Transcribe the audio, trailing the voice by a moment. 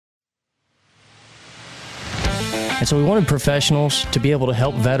And so we wanted professionals to be able to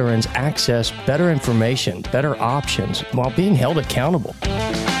help veterans access better information, better options, while being held accountable.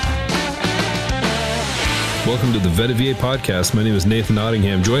 Welcome to the VetVA podcast. My name is Nathan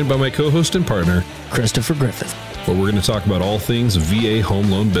Nottingham, joined by my co-host and partner, Christopher Griffith, where we're going to talk about all things VA home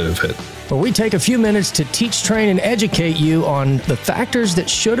loan benefit. Where we take a few minutes to teach, train, and educate you on the factors that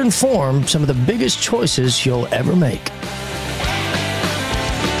should inform some of the biggest choices you'll ever make.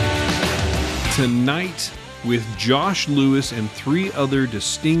 Tonight, with Josh Lewis and three other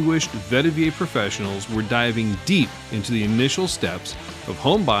distinguished VetVA professionals, we're diving deep into the initial steps of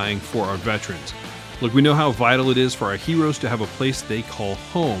home buying for our veterans. Look, we know how vital it is for our heroes to have a place they call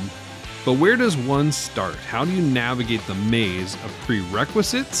home, but where does one start? How do you navigate the maze of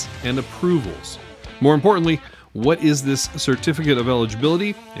prerequisites and approvals? More importantly, what is this certificate of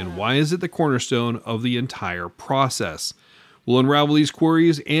eligibility, and why is it the cornerstone of the entire process? We'll unravel these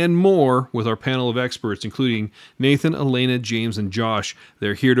queries and more with our panel of experts, including Nathan, Elena, James, and Josh.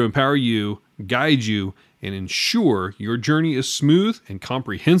 They're here to empower you, guide you, and ensure your journey is smooth and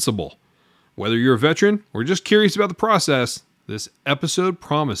comprehensible. Whether you're a veteran or just curious about the process, this episode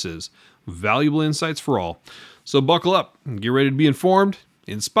promises valuable insights for all. So buckle up and get ready to be informed,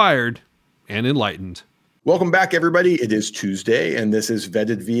 inspired, and enlightened. Welcome back, everybody. It is Tuesday, and this is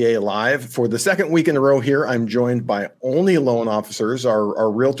Vetted VA Live. For the second week in a row here, I'm joined by only loan officers.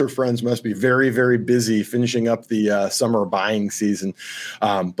 Our realtor friends must be very, very busy finishing up the summer buying season.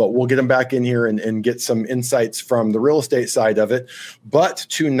 But we'll get them back in here and get some insights from the real estate side of it. But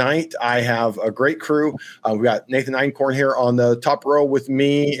tonight, I have a great crew. We got Nathan Einkorn here on the top row with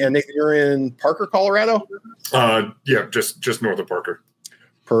me. And Nathan, you're in Parker, Colorado? Yeah, just north of Parker.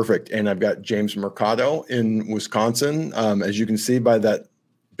 Perfect. And I've got James Mercado in Wisconsin. As you can see by that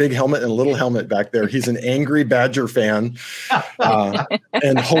big helmet and little helmet back there, he's an angry Badger fan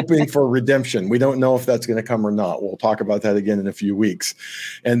and hoping for redemption. We don't know if that's going to come or not. We'll talk about that again in a few weeks.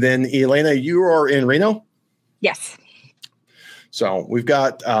 And then Elena, you are in Reno? Yes. So we've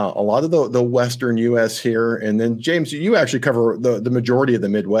got a lot of the Western U.S. here. And then, James, you actually cover the majority of the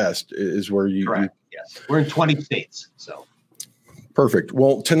Midwest is where you... Correct. Yes. We're in 20 states, so... Perfect.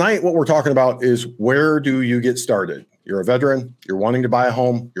 Well, tonight, what we're talking about is where do you get started? You're a veteran, you're wanting to buy a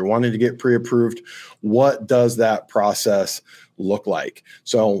home, you're wanting to get pre-approved. What does that process look like?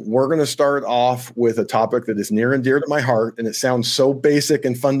 So we're going to start off with a topic that is near and dear to my heart, and it sounds so basic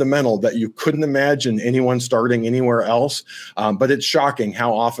and fundamental that you couldn't imagine anyone starting anywhere else. But it's shocking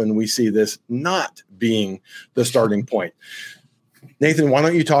how often we see this not being the starting point. Nathan, why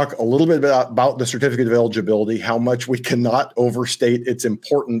don't you talk a little bit about the certificate of eligibility, how much we cannot overstate its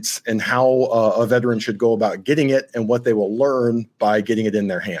importance, and how a veteran should go about getting it and what they will learn by getting it in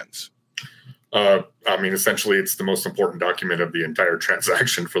their hands? Essentially, it's the most important document of the entire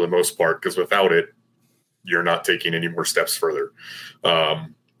transaction for the most part, because without it, you're not taking any more steps further.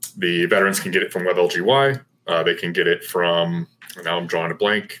 The veterans can get it from WebLGY. They can get it from, now I'm drawing a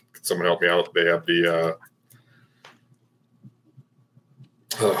blank. Can someone help me out? They have the...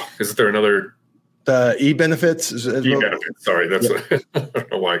 isn't there another? The e-benefits? E-benefits, sorry. That's I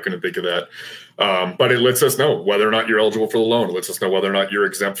don't know why I couldn't think of that. But it lets us know whether or not you're eligible for the loan. It lets us know whether or not you're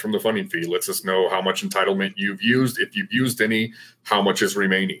exempt from the funding fee. It lets us know how much entitlement you've used. If you've used any, how much is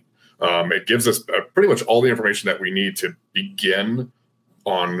remaining. It gives us pretty much all the information that we need to begin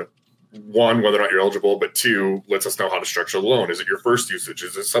on, one, whether or not you're eligible, but two, lets us know how to structure the loan. Is it your first usage?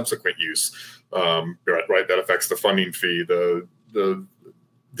 Is it subsequent use? Right, that affects the funding fee. The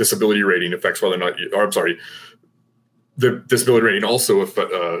disability rating affects whether or not the disability rating also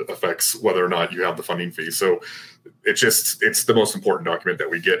affects whether or not you have the funding fee. So it's the most important document that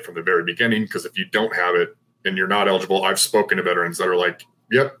we get from the very beginning, because if you don't have it and you're not eligible, I've spoken to veterans that are like,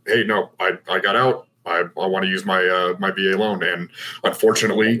 yep, hey, no, I got out. I want to use my VA loan. And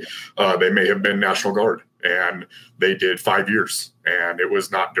unfortunately, they may have been National Guard and they did 5 years. And it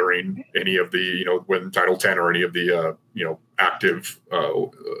was not during any of the, when Title 10 or any of the, active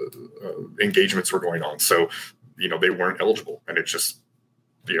engagements were going on. So, they weren't eligible. And it just,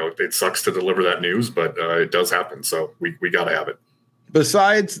 it sucks to deliver that news, but it does happen. So we got to have it.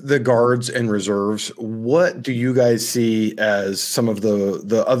 Besides the guards and reserves, what do you guys see as some of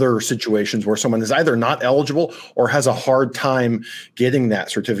the other situations where someone is either not eligible or has a hard time getting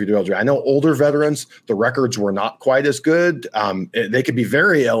that certificate of eligibility? I know older veterans, the records were not quite as good. They could be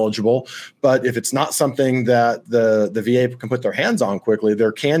very eligible, but if it's not something that the VA can put their hands on quickly,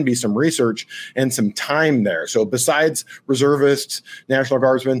 there can be some research and some time there. So besides reservists, National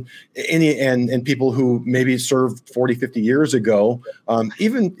Guardsmen, and people who maybe served 40, 50 years ago,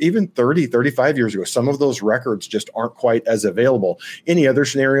 Even 30, 35 years ago, some of those records just aren't quite as available. Any other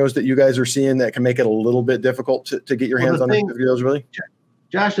scenarios that you guys are seeing that can make it a little bit difficult to get your hands on certificate of eligibility?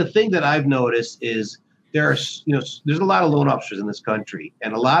 Josh, the thing that I've noticed is there's a lot of loan officers in this country,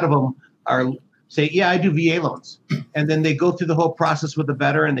 and a lot of them are say, yeah, I do VA loans. And then they go through the whole process with the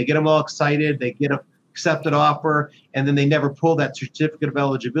veteran. They get them all excited. They get a accepted offer, and then they never pull that certificate of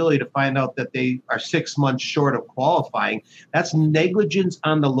eligibility to find out that they are 6 months short of qualifying. That's negligence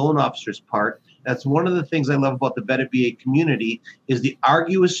on the loan officer's part. That's one of the things I love about the vetted VA community is the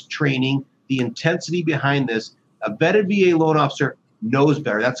arduous training, the intensity behind this. A vetted VA loan officer knows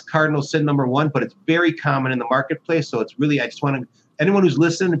better. That's cardinal sin number one, but it's very common in the marketplace. So it's really, I just want to, anyone who's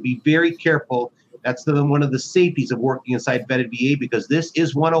listening, to be very careful. That's one of the safeties of working inside vetted VA, because this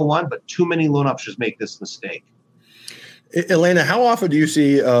is 101, but too many loan officers make this mistake. Elena, how often do you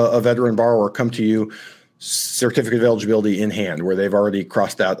see a veteran borrower come to you, certificate of eligibility in hand, where they've already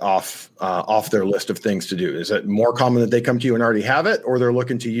crossed that off their list of things to do? Is it more common that they come to you and already have it, or they're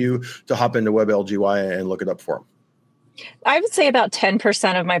looking to you to hop into WebLGY and look it up for them? I would say about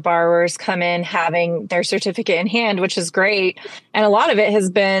 10% of my borrowers come in having their certificate in hand, which is great. And a lot of it has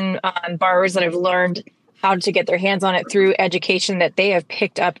been borrowers that have learned how to get their hands on it through education that they have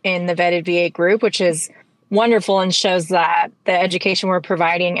picked up in the vetted VA group, which is wonderful and shows that the education we're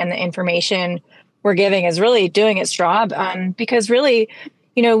providing and the information we're giving is really doing its job. Because really,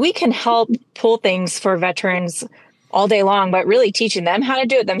 we can help pull things for veterans all day long, but really teaching them how to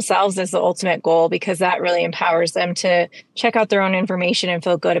do it themselves is the ultimate goal, because that really empowers them to check out their own information and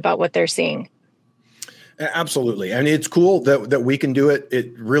feel good about what they're seeing. Absolutely. I mean, it's cool that we can do it.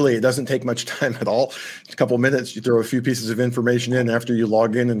 It doesn't take much time at all. It's a couple of minutes. You throw a few pieces of information in after you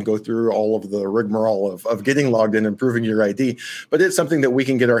log in and go through all of the rigmarole of getting logged in and proving your ID. But it's something that we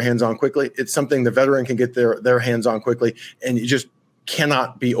can get our hands on quickly. It's something the veteran can get their hands on quickly. And you just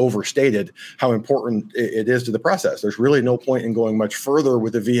cannot be overstated how important it is to the process. There's really no point in going much further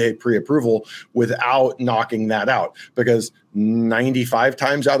with the VA pre-approval without knocking that out, because 95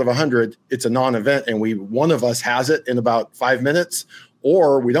 times out of 100, it's a non-event, and one of us has it in about 5 minutes,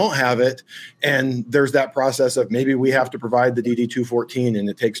 or we don't have it. And there's that process of maybe we have to provide the DD-214 and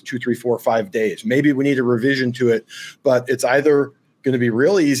it takes 2, 3, 4, 5 days. Maybe we need a revision to it, but it's either going to be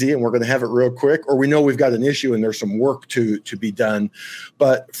real easy and we're going to have it real quick, or we know we've got an issue and there's some work to be done.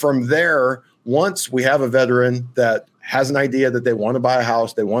 But from there, once we have a veteran that has an idea that they want to buy a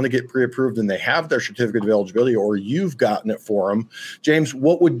house, they want to get pre-approved, and they have their certificate of eligibility, or you've gotten it for them, James,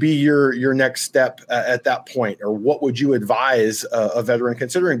 what would be your next step at that point? Or what would you advise a veteran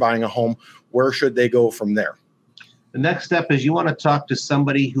considering buying a home? Where should they go from there? The next step is you want to talk to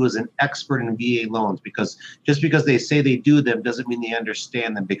somebody who is an expert in VA loans, because just because they say they do them doesn't mean they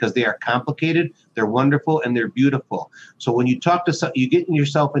understand them, because they are complicated, they're wonderful, and they're beautiful. So when you talk to you get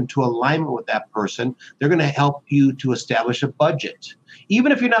yourself into alignment with that person, they're going to help you to establish a budget.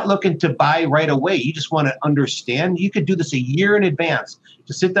 Even if you're not looking to buy right away, you just want to understand, you could do this a year in advance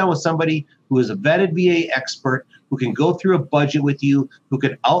to sit down with somebody who is a vetted VA expert, who can go through a budget with you, who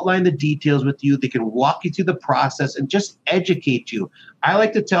can outline the details with you. They can walk you through the process and just educate you. I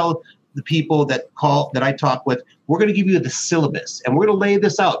like to tell the people that I talk with, we're going to give you the syllabus and we're going to lay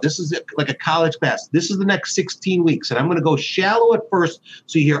this out. This is like a college class. This is the next 16 weeks. And I'm going to go shallow at first,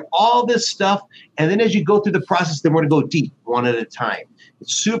 so you hear all this stuff. And then as you go through the process, then we're going to go deep one at a time.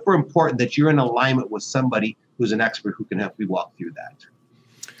 It's super important that you're in alignment with somebody who's an expert who can help you walk through that.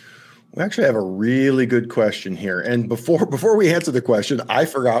 We actually have a really good question here. And before we answer the question, I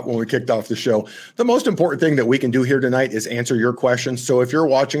forgot when we kicked off the show, the most important thing that we can do here tonight is answer your questions. So if you're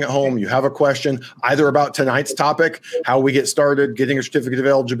watching at home, you have a question either about tonight's topic, how we get started, getting a certificate of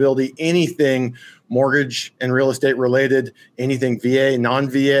eligibility, anything mortgage and real estate related, anything VA,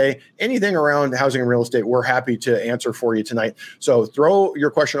 non-VA, anything around housing and real estate, we're happy to answer for you tonight. So throw your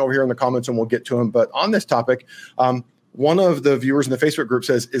question over here in the comments and we'll get to them. But on this topic, one of the viewers in the Facebook group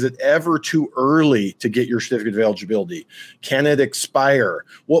says, is it ever too early to get your certificate of eligibility? Can it expire?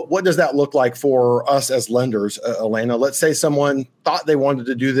 What does that look like for us as lenders, Elena? Let's say someone thought they wanted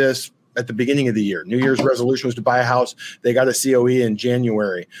to do this at the beginning of the year. New Year's resolution was to buy a house. They got a COE in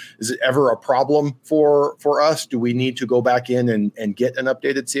January. Is it ever a problem for us? Do we need to go back in and get an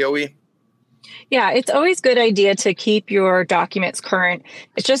updated COE? Yeah, it's always a good idea to keep your documents current.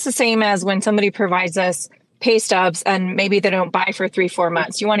 It's just the same as when somebody provides us pay stubs and maybe they don't buy for 3-4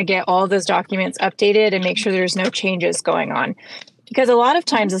 months. You want to get all those documents updated and make sure there's no changes going on. Because a lot of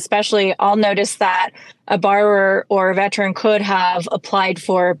times, especially, I'll notice that a borrower or a veteran could have applied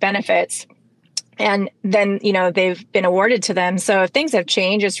for benefits and then, they've been awarded to them. So if things have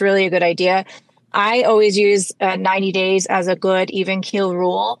changed, it's really a good idea I always use 90 days as a good even keel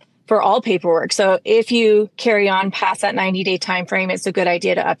rule for all paperwork. So if you carry on past that 90-day time frame, it's a good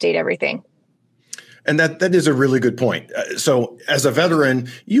idea to update everything. And that is a really good point. So as a veteran,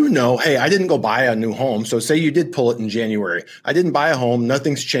 hey, I didn't go buy a new home. So say you did pull it in January. I didn't buy a home.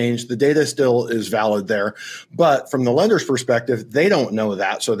 Nothing's changed. The data still is valid there. But from the lender's perspective, they don't know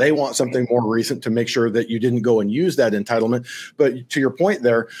that. So they want something more recent to make sure that you didn't go and use that entitlement. But to your point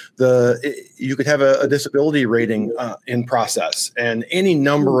there, you could have a disability rating in process, and any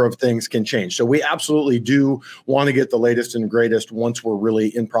number of things can change. So we absolutely do want to get the latest and greatest once we're really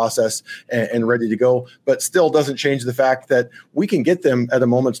in process and ready to go. But still doesn't change the fact that we can get them at a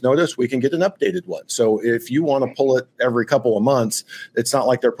moment's notice. We can get an updated one. So if you want to pull it every couple of months, it's not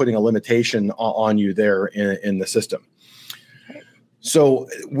like they're putting a limitation on you there in the system. So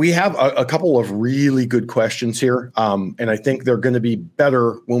we have a couple of really good questions here, and I think they're going to be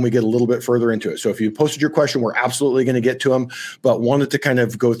better when we get a little bit further into it. So if you posted your question, we're absolutely going to get to them, but wanted to kind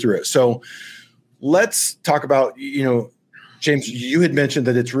of go through it. So let's talk about, James, you had mentioned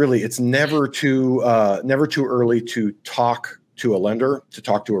that it's never too early to talk to a lender, to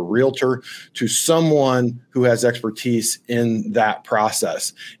talk to a realtor, to someone who has expertise in that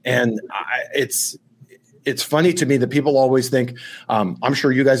process. And it's funny to me that people always think, I'm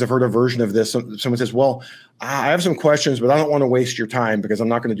sure you guys have heard a version of this. Someone says, well, I have some questions, but I don't want to waste your time because I'm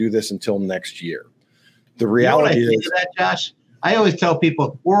not going to do this until next year. The reality is that, Josh, I always tell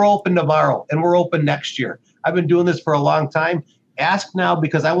people we're open tomorrow and we're open next year. I've been doing this for a long time. Ask now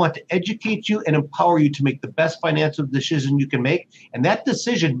because I want to educate you and empower you to make the best financial decision you can make. And that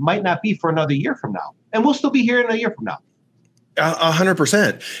decision might not be for another year from now. And we'll still be here in a year from now.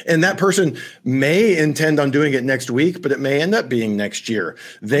 100%. And that person may intend on doing it next week, but it may end up being next year.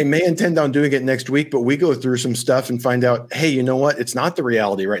 They may intend on doing it next week, but we go through some stuff and find out, hey, you know what? It's not the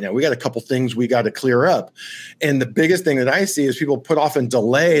reality right now. We got a couple things we got to clear up. And the biggest thing that I see is people put off and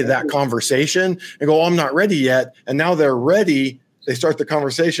delay that conversation and go, oh, I'm not ready yet. And now they're ready. They start the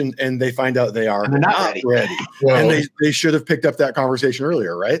conversation and they find out they are not ready. Well, and they should have picked up that conversation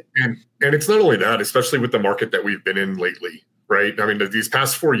earlier, right? And it's not only that, especially with the market that we've been in lately. Right. I mean, these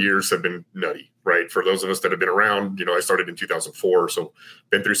past 4 years have been nutty, right? For those of us that have been around, I started in 2004, so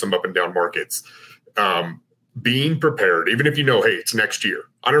been through some up and down markets. Being prepared, even if hey, it's next year.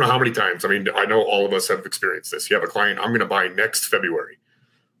 I don't know how many times. I mean, I know all of us have experienced this. You have a client, I'm going to buy next February.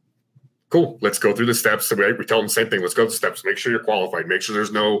 Cool. Let's go through the steps. We tell them the same thing. Let's go through the steps. Make sure you're qualified. Make sure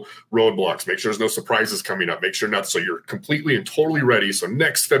there's no roadblocks. Make sure there's no surprises coming up. Make sure not. So you're completely and totally ready. So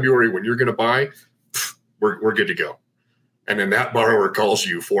next February, when you're going to buy, we're good to go. And then that borrower calls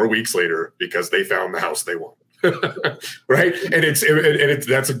you 4 weeks later because they found the house they want, right? And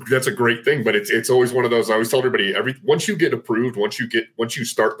that's a great thing. But it's always one of those. I always tell everybody, once you get approved, once you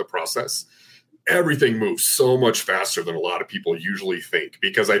start the process, everything moves so much faster than a lot of people usually think.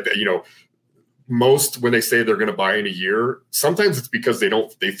 Because most when they say they're going to buy in a year, sometimes it's because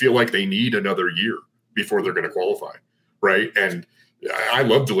they feel like they need another year before they're going to qualify, right? And I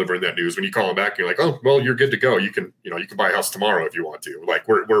love delivering that news when you call them back. You're like, oh, well, you're good to go. You can buy a house tomorrow if you want to. Like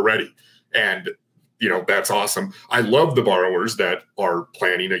we're ready, and that's awesome. I love the borrowers that are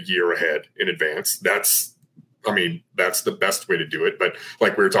planning a year ahead in advance. That's the best way to do it. But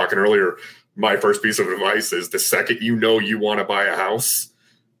like we were talking earlier, my first piece of advice is the second you want to buy a house,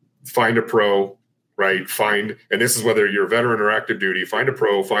 find a pro. Right, and this is whether you're a veteran or active duty. Find a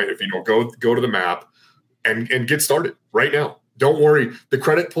pro. Go to the map, and get started right now. Don't worry. The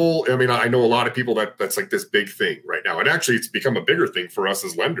credit pull, I mean, I know a lot of people that's like this big thing right now. And actually, it's become a bigger thing for us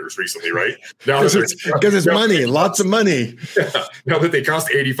as lenders recently, right? Because it's money, lots of money. Yeah, now that they cost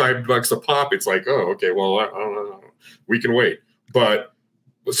 $85 a pop, it's like, oh, okay, well, I don't know. We can wait. But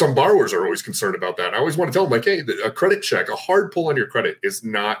some borrowers are always concerned about that. I always want to tell them, like, hey, a credit check, a hard pull on your credit is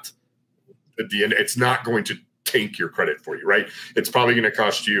not at the end. It's not going to tank your credit for you, right? It's probably going to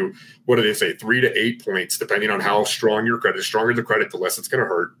cost you, what do they say, 3 to 8 points, depending on how strong your credit. The stronger the credit, the less it's going to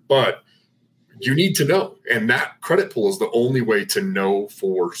hurt. But you need to know. And that credit pull is the only way to know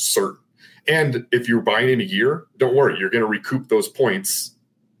for certain. And if you're buying in a year, don't worry, you're going to recoup those points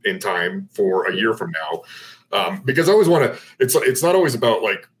in time for a year from now. Because I always want to, it's not always about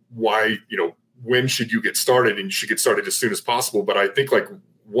like why, when should you get started, and you should get started as soon as possible. But I think like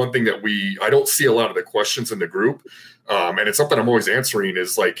one thing that I don't see a lot of the questions in the group, and it's something I'm always answering,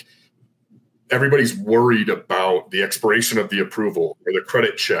 is like everybody's worried about the expiration of the approval or the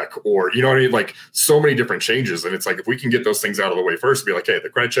credit check, or, you know what I mean? Like so many different changes. And it's like, if we can get those things out of the way first, be like, hey, the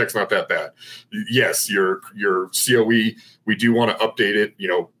credit check's not that bad. Yes, your COE, we do want to update it.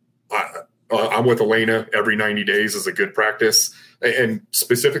 I'm with Elena every 90 days is a good practice. And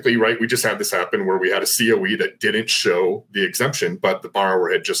specifically, right, we just had this happen where we had a COE that didn't show the exemption, but the borrower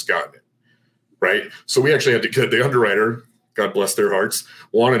had just gotten it, right? So we actually had to get the underwriter, God bless their hearts,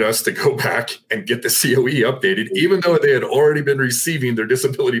 wanted us to go back and get the COE updated, even though they had already been receiving their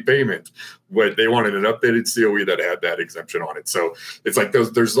disability payment. But they wanted an updated COE that had that exemption on it. So it's like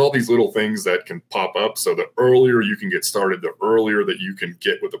there's all these little things that can pop up. So the earlier you can get started, the earlier that you can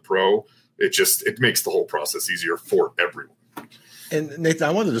get with a pro, it makes the whole process easier for everyone. And Nathan,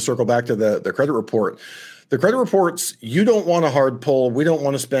 I wanted to circle back to the credit report. The credit reports, you don't want a hard pull. We don't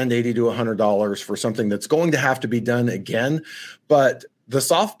want to spend $80 to $100 for something that's going to have to be done again. But the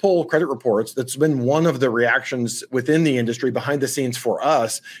soft pull credit reports, that's been one of the reactions within the industry behind the scenes for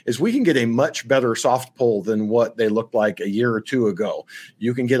us, is we can get a much better soft pull than what they looked like a year or two ago.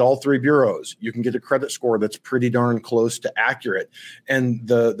 You can get all three bureaus. You can get a credit score that's pretty darn close to accurate. And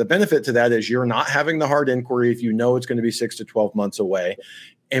the benefit to that is you're not having the hard inquiry if you know it's going to be 6 to 12 months away.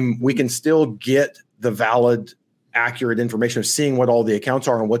 And we can still get the valid, accurate information of seeing what all the accounts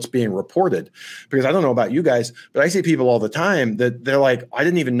are and what's being reported. Because I don't know about you guys, but I see people all the time that they're like, I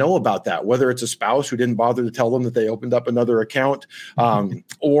didn't even know about that, whether it's a spouse who didn't bother to tell them that they opened up another account.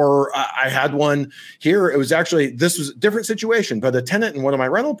 Or I had one here. It was actually, this was a different situation, but a tenant in one of my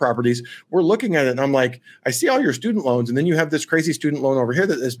rental properties, we're looking at it and I'm like, I see all your student loans. And then you have this crazy student loan over here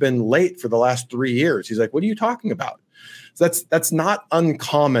that has been late for the last 3 years. He's like, what are you talking about? So that's not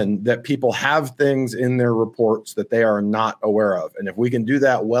uncommon that people have things in their reports that they are not aware of. And if we can do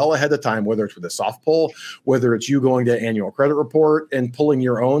that well ahead of time, whether it's with a soft pull, whether it's you going to annual credit report and pulling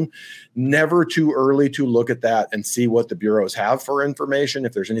your own, never too early to look at that and see what the bureaus have for information.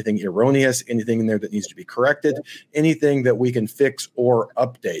 If there's anything erroneous, anything in there that needs to be corrected, anything that we can fix or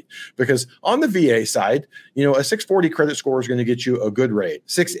update. Because on the VA side, a 640 credit score is going to get you a good rate.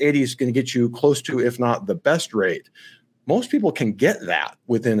 680 is going to get you close to, if not the best rate. Most people can get that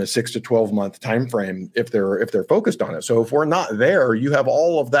within a 6 to 12 month time frame if they're focused on it. So if we're not there, you have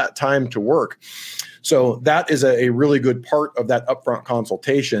all of that time to work. So that is a really good part of that upfront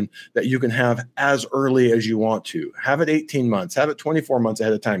consultation that you can have as early as you want to. Have it 18 months, have it 24 months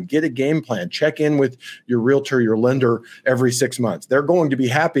ahead of time. Get a game plan. Check in with your realtor, your lender every 6 months. They're going to be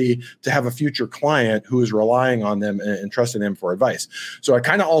happy to have a future client who is relying on them and trusting them for advice. So I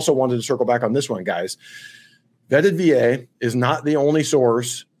kind of also wanted to circle back on this one, guys. Vetted VA is not the only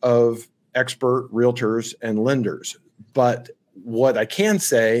source of expert realtors and lenders. But what I can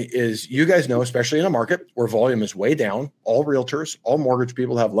say is you guys know, especially in a market where volume is way down, all realtors, all mortgage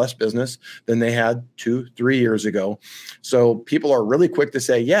people have less business than they had 2-3 years ago. So people are really quick to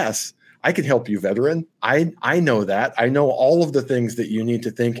say, yes, I can help you, veteran. I know that. I know all of the things that you need to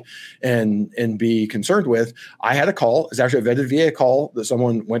think and be concerned with. I had a call. It's actually a vetted VA call that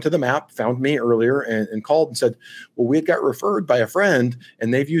someone went to the map, found me earlier and called and said, well, we had got referred by a friend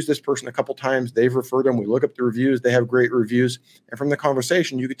and they've used this person a couple times. They've referred them. We look up the reviews. They have great reviews. And from the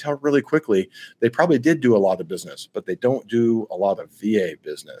conversation, you could tell really quickly, they probably did do a lot of business, but they don't do a lot of VA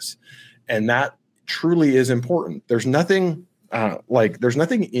business. And that truly is important. There's nothing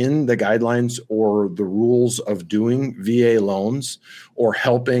in the guidelines or the rules of doing VA loans or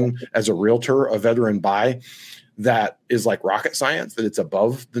helping as a realtor, a veteran buy that is like rocket science, that it's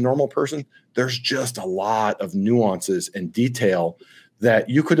above the normal person. There's just a lot of nuances and detail that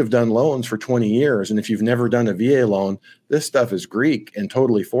you could have done loans for 20 years. And if you've never done a VA loan, this stuff is Greek and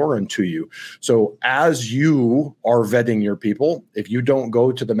totally foreign to you. So as you are vetting your people, if you don't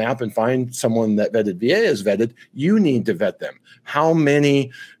go to the map and find someone that vetted VA is vetted, you need to vet them. How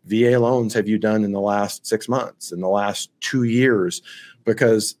many VA loans have you done in the last 6 months, in the last 2 years?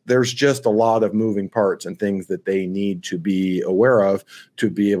 Because there's just a lot of moving parts and things that they need to be aware of to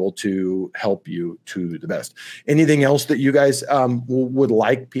be able to help you to the best. Anything else that you guys would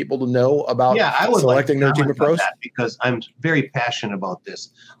like people to know about selecting their team of pros? Because I'm very passionate about this.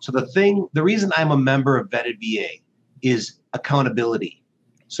 So the reason I'm a member of Vetted VA is accountability.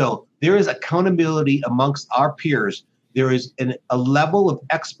 So there is accountability amongst our peers. There is a level of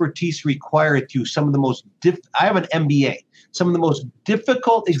expertise required through some of the most I have an MBA. Some of the most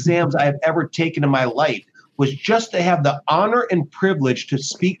difficult exams I have ever taken in my life was just to have the honor and privilege to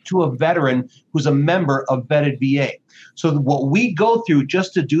speak to a veteran who's a member of Vetted VA. So what we go through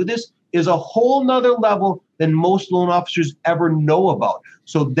just to do this is a whole nother level than most loan officers ever know about.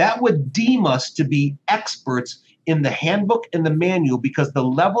 So that would deem us to be experts in the handbook and the manual, because the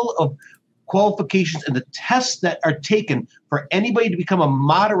level of qualifications and the tests that are taken for anybody to become a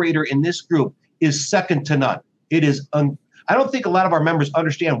moderator in this group is second to none. It is I don't think a lot of our members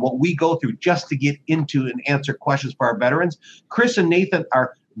understand what we go through just to get into and answer questions for our veterans. Chris and Nathan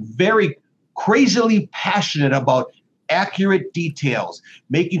are very crazily passionate about accurate details,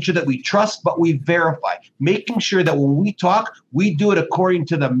 making sure that we trust but we verify, making sure that when we talk, we do it according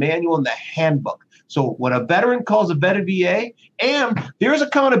to the manual and the handbook. So when a veteran calls a vet VA, and there's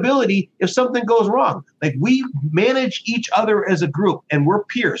accountability if something goes wrong. Like, we manage each other as a group, and we're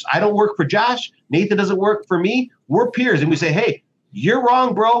peers. I don't work for Josh. Nathan doesn't work for me. We're peers. And we say, hey, you're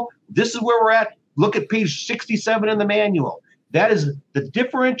wrong, bro. This is where we're at. Look at page 67 in the manual. That is the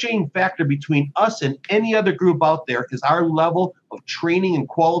differentiating factor between us and any other group out there, is our level of training and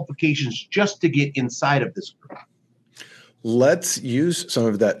qualifications just to get inside of this group. Let's use some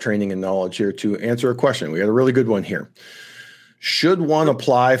of that training and knowledge here to answer a question. We got a really good one here. Should one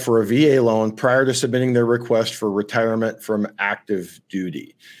apply for a VA loan prior to submitting their request for retirement from active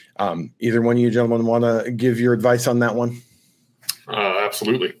duty? Either one of you gentlemen want to give your advice on that one?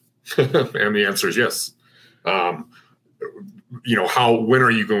 Absolutely. And the answer is yes. When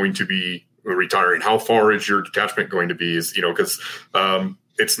are you going to be retiring? How far is your detachment going to be? Because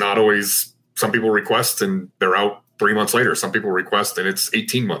it's not always, some people request and they're out 3 months later. Some people request and it's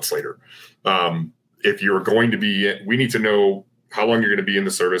 18 months later. If you're going to be, we need to know how long you're going to be in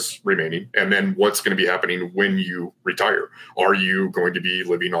the service remaining, and then what's going to be happening when you retire. Are you going to be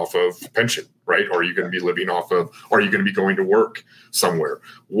living off of pension, right? Are you going to be living off of, are you going to be going to work somewhere?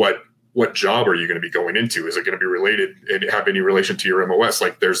 What job are you going to be going into? Is it going to be related and have any relation to your MOS?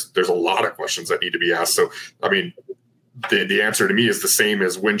 Like, there's a lot of questions that need to be asked. So, I mean, the answer to me is the same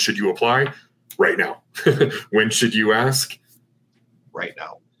as, when should you apply? Right now. When should you ask? Right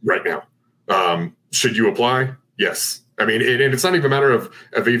now. Right now. Should you apply? Yes. I mean, and it's not even a matter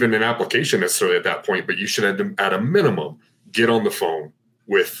of even an application necessarily at that point, but you should at a minimum get on the phone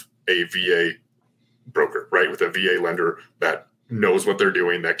with a VA broker, right? With a VA lender that knows what they're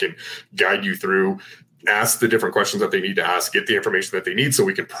doing, that can guide you through, ask the different questions that they need to ask, get the information that they need, so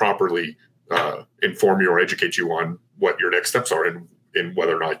we can properly inform you or educate you on what your next steps are and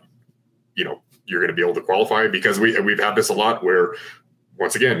whether or not, you're going to be able to qualify. Because we've had this a lot where,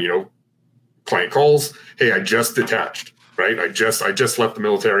 once again, client calls, hey, I just detached, right? I just left the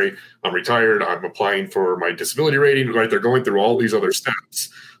military. I'm retired. I'm applying for my disability rating, right? They're going through all these other steps.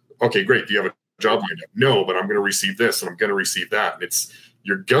 Okay, great. Do you have a job lined up? No, but I'm going to receive this and I'm going to receive that. And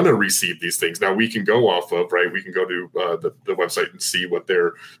you're going to receive these things. Now we can go off of, right? We can go to the website and see what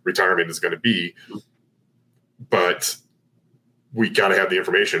their retirement is going to be, but we got to have the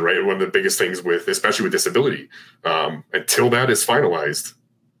information, right? One of the biggest things especially with disability, until that is finalized,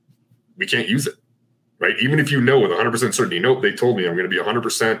 we can't use it, right? Even if with 100% certainty, nope, they told me I'm going to be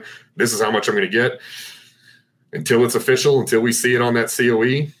 100%, this is how much I'm going to get. Until it's official, until we see it on that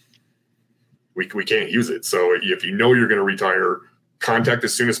COE, we can't use it. So if you're going to retire, contact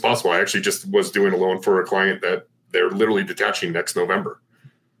as soon as possible. I actually just was doing a loan for a client that they're literally detaching next November,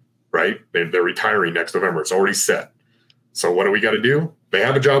 right? They're retiring next November. It's already set. So what do we got to do? They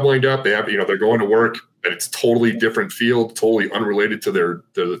have a job lined up. They have, they're going to work, and it's totally different field, totally unrelated to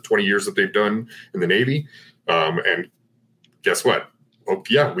the 20 years that they've done in the Navy. And guess what? Oh,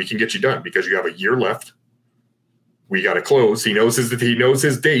 yeah, we can get you done because you have a year left. We got to close. He knows his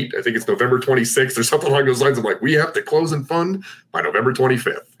date. I think it's November 26th or something along those lines. I'm like, we have to close and fund by November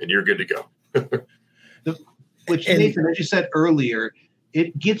 25th, and you're good to go. Which, Nathan, as you said earlier,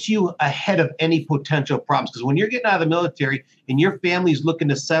 it gets you ahead of any potential problems. Because when you're getting out of the military and your family's looking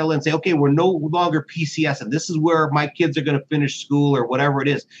to settle and say, okay, we're no longer PCS, and this is where my kids are going to finish school or whatever it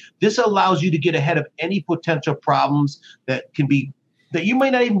is, this allows you to get ahead of any potential problems that you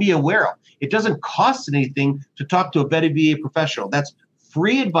might not even be aware of. It doesn't cost anything to talk to a vetted VA professional. That's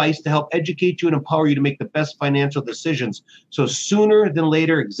free advice to help educate you and empower you to make the best financial decisions. So sooner than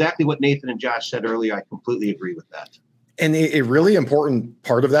later, exactly what Nathan and Josh said earlier, I completely agree with that. And a really important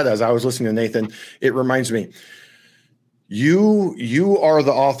part of that, as I was listening to Nathan, it reminds me, you are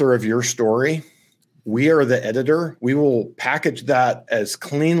the author of your story. We are the editor. We will package that as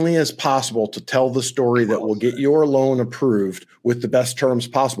cleanly as possible to tell the story that will get your loan approved with the best terms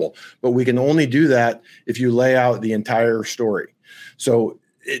possible. But we can only do that if you lay out the entire story. So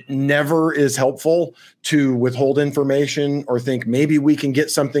it never is helpful to withhold information or think maybe we can get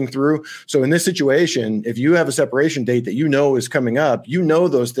something through. So in this situation, if you have a separation date that is coming up,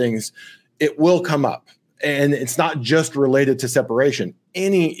 those things, it will come up. And it's not just related to separation.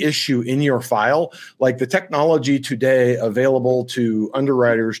 Any issue in your file, like the technology today available to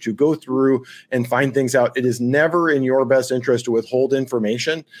underwriters to go through and find things out, it is never in your best interest to withhold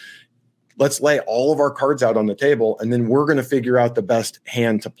information. Let's lay all of our cards out on the table, and then we're going to figure out the best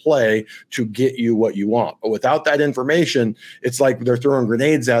hand to play to get you what you want. But without that information, it's like they're throwing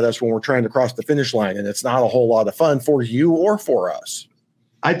grenades at us when we're trying to cross the finish line, and it's not a whole lot of fun for you or for us.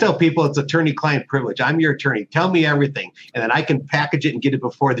 I tell people it's attorney-client privilege. I'm your attorney. Tell me everything, and then I can package it and get it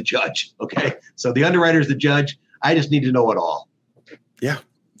before the judge. Okay, so the underwriter is the judge. I just need to know it all. Yeah,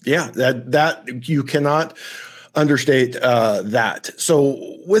 that you cannot understate that.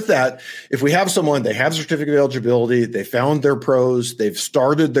 So with that, if we have someone, they have certificate of eligibility, they found their pros, they've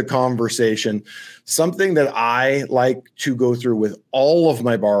started the conversation, something that I like to go through with all of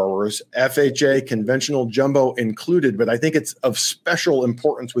my borrowers, FHA, conventional, jumbo included, but I think it's of special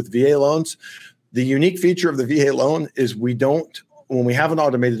importance with VA loans. The unique feature of the VA loan is when we have an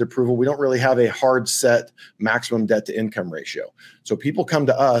automated approval, we don't really have a hard set maximum debt to income ratio. So people come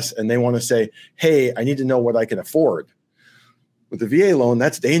to us and they want to say, hey, I need to know what I can afford. With the VA loan,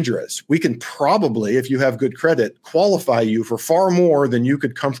 that's dangerous. We can probably, if you have good credit, qualify you for far more than you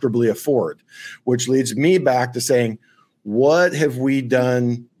could comfortably afford, which leads me back to saying, what have we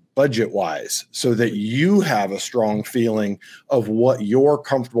done budget-wise so that you have a strong feeling of what you're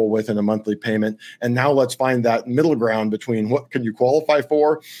comfortable with in a monthly payment? And now let's find that middle ground between what can you qualify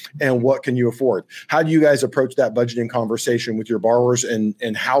for and what can you afford. How do you guys approach that budgeting conversation with your borrowers,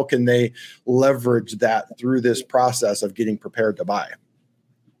 and how can they leverage that through this process of getting prepared to buy?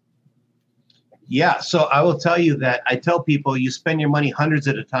 Yeah, so I will tell you that I tell people you spend your money hundreds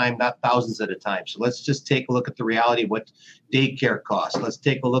at a time, not thousands at a time. So let's just take a look at the reality of what daycare costs. Let's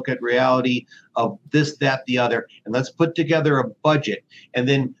take a look at reality of this, that, the other, and let's put together a budget. And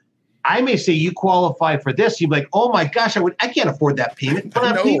then I may say you qualify for this. You'd be like, oh my gosh, I can't afford that payment. But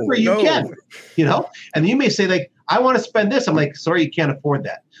on paper, you can, And you may say like, I want to spend this. I'm like, sorry, you can't afford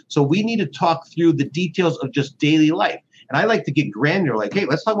that. So we need to talk through the details of just daily life. And I like to get granular, like, hey,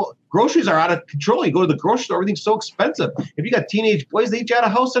 let's talk about groceries are out of control. You go to the grocery store, everything's so expensive. If you got teenage boys, they each out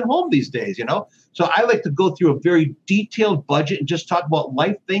of house and home these days, So I like to go through a very detailed budget and just talk about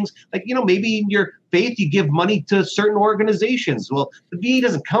life things. Like, maybe in your faith, you give money to certain organizations. Well, the VA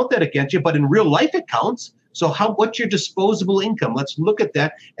doesn't count that against you, but in real life, it counts. So what's your disposable income? Let's look at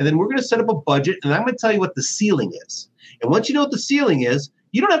that. And then we're going to set up a budget, and I'm going to tell you what the ceiling is. And once you know what the ceiling is,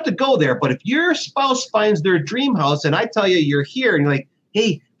 you don't have to go there. But if your spouse finds their dream house and I tell you you're here and you're like,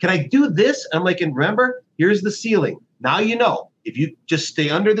 hey, can I do this? I'm like, and remember, here's the ceiling. Now you know. If you just stay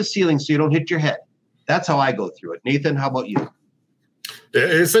under the ceiling so you don't hit your head. That's how I go through it. Nathan, how about you?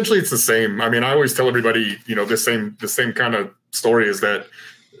 Essentially, it's the same. I mean, I always tell everybody, the same kind of story is that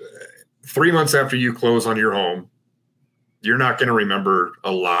 3 months after you close on your home, you're not going to remember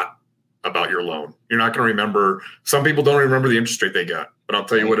a lot about your loan. You're not going to remember. Some people don't remember the interest rate they got, but I'll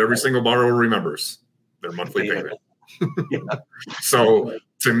tell you what every single borrower remembers: their monthly payment. So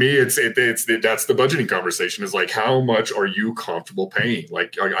to me, it's that's the budgeting conversation, is like, how much are you comfortable paying?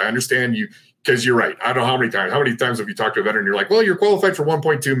 Like, I understand you, because you're right. I don't know how many times have you talked to a veteran? You're like, well, you're qualified for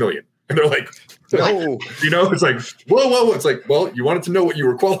 1.2 million. And they're like, no, it's like, whoa. It's like, well, you wanted to know what you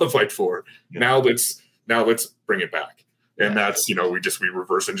were qualified for. Now let's bring it back. And that's, we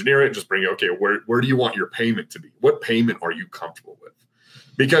reverse engineer it and just bring it, okay, where do you want your payment to be? What payment are you comfortable with?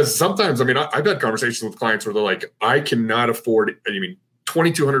 Because sometimes, I've had conversations with clients where they're like, I cannot afford,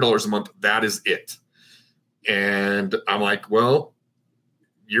 $2,200 a month. That is it. And I'm like, well,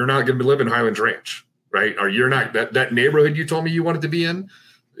 you're not going to live in Highlands Ranch, right? Or you're not that neighborhood you told me you wanted to be in.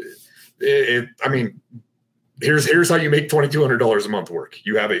 Here's how you make $2,200 a month work.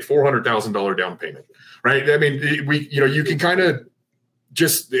 You have a $400,000 down payment, right? You can kind of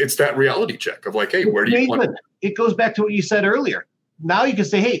just, it's that reality check of like, hey, where do you want it? It goes back to what you said earlier. Now you can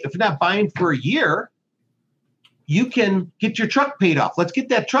say, hey, if you're not buying for a year, you can get your truck paid off. Let's get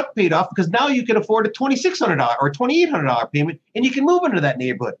that truck paid off, because now you can afford a $2,600 or $2,800 payment, and you can move into that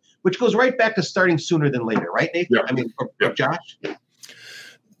neighborhood, which goes right back to starting sooner than later, right, Nathan? Yep. Josh?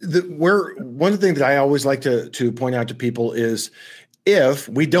 One of the things that I always like to point out to people is, if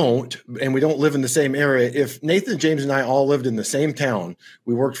we don't live in the same area, if Nathan, James, and I all lived in the same town,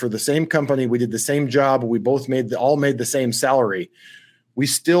 we worked for the same company, we did the same job, we both made the same salary, we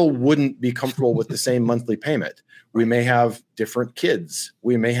still wouldn't be comfortable with the same monthly payment. We may have different kids.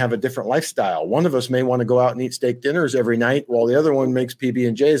 We may have a different lifestyle. One of us may want to go out and eat steak dinners every night, while the other one makes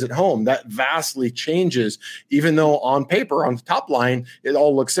PB&Js at home. That vastly changes, even though on paper, on the top line, it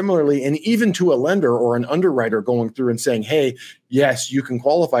all looks similarly. And even to a lender or an underwriter going through and saying, hey, yes, you can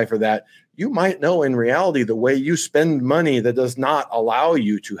qualify for that, you might know in reality the way you spend money that does not allow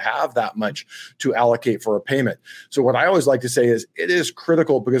you to have that much to allocate for a payment. So what I always like to say is, it is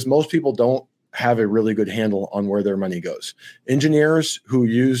critical, because most people don't have a really good handle on where their money goes. Engineers who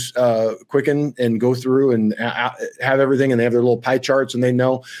use Quicken and go through and have everything, and they have their little pie charts and they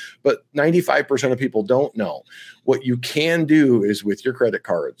know, but 95% of people don't know. What you can do is with your credit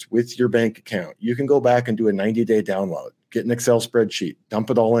cards, with your bank account, you can go back and do a 90-day download, get an Excel spreadsheet, dump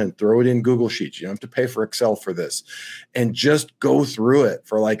it all in, throw it in Google Sheets. You don't have to pay for Excel for this, and just go through it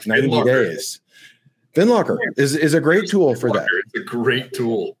for like 90 days. FinLocker is a great tool for that. It's a great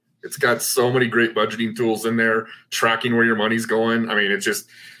tool. It's got so many great budgeting tools in there, tracking where your money's going. I mean, it's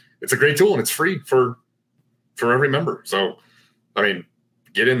a great tool, and it's free for every member. So, I mean,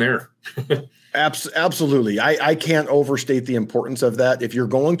 get in there. Absolutely. I can't overstate the importance of that. If you're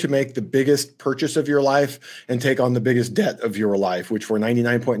going to make the biggest purchase of your life and take on the biggest debt of your life, which for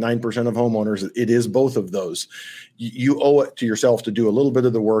 99.9% of homeowners, it is both of those, you owe it to yourself to do a little bit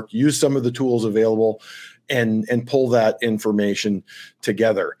of the work, use some of the tools available, and pull that information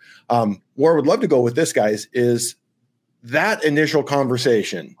together. Where I would love to go with this, guys, is that initial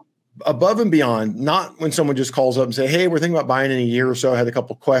conversation above and beyond, not when someone just calls up and say, hey, we're thinking about buying in a year or so. I had a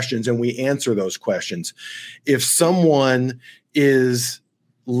couple questions, and we answer those questions. If someone is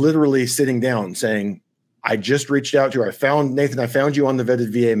literally sitting down saying, I just reached out to you, I found you on the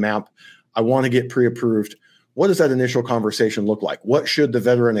Vetted VA map, I want to get pre-approved. What does that initial conversation look like? What should the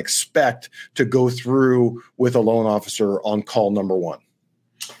veteran expect to go through with a loan officer on call number one?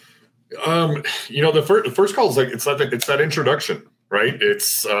 The first call is like, it's that introduction, right?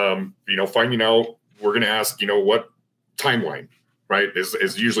 It's, finding out, we're going to ask, what timeline, right?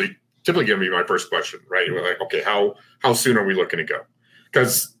 Is usually typically going to be my first question, right? We're like, okay, how soon are we looking to go?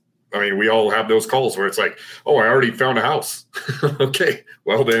 Because, we all have those calls where it's like, oh, I already found a house. Okay,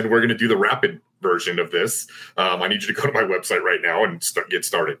 well, then we're going to do the rapid version of this. I need you to go to my website right now and get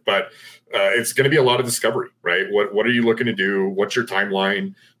started. But it's going to be a lot of discovery, right? What are you looking to do? What's your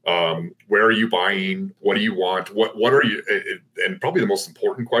timeline? Where are you buying? What do you want? What are you? And probably the most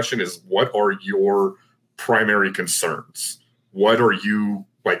important question is, what are your primary concerns? What are you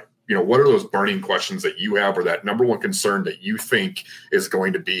like? What are those burning questions that you have, or that number one concern that you think is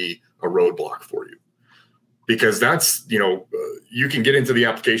going to be a roadblock for you? Because that's, you can get into the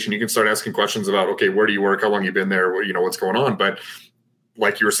application, you can start asking questions about, okay, where do you work? How long you been there? What's going on? But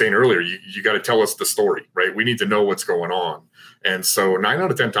like you were saying earlier, you got to tell us the story, right? We need to know what's going on. And so 9 out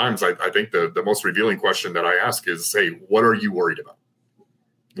of 10 times, I think the most revealing question that I ask is, hey, what are you worried about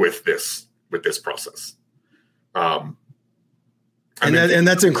with this process? And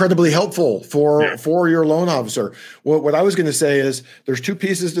that's incredibly helpful for your loan officer. What I was going to say is there's two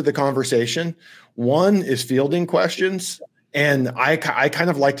pieces to the conversation. One is fielding questions. And I kind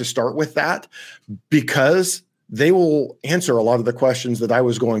of like to start with that because they will answer a lot of the questions that I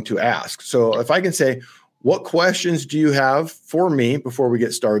was going to ask. So if I can say, what questions do you have for me before we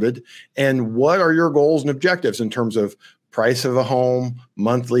get started? And what are your goals and objectives in terms of price of a home,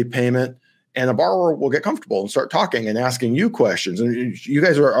 monthly payment? And a borrower will get comfortable and start talking and asking you questions. And you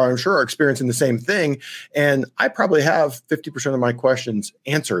guys are, I'm sure, are experiencing the same thing. And I probably have 50% of my questions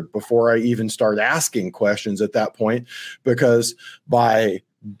answered before I even start asking questions at that point, because by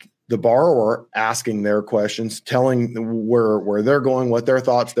the borrower asking their questions, telling where they're going, what their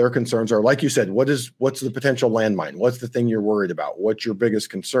thoughts, their concerns are. Like you said, what's the potential landmine? What's the thing you're worried about? What's your biggest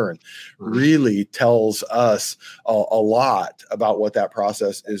concern? Really tells us a lot about what that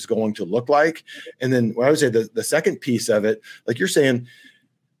process is going to look like. And then what I would say the second piece of it, like you're saying,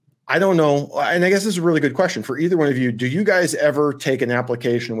 I don't know. And I guess this is a really good question for either one of you. Do you guys ever take an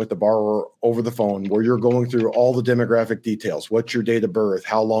application with the borrower over the phone where you're going through all the demographic details? What's your date of birth?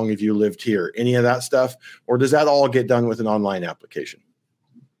 How long have you lived here? Any of that stuff? Or does that all get done with an online application?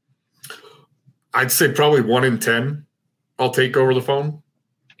 I'd say probably 1 in 10 I'll take over the phone.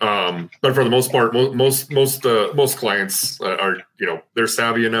 But for the most part, most clients are, they're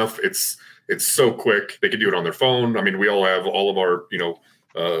savvy enough. It's so quick. They can do it on their phone. We all have all of our,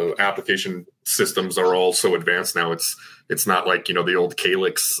 application systems are all so advanced now. It's not like, the old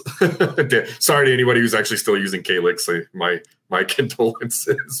Calyx. Sorry to anybody who's actually still using Calyx. My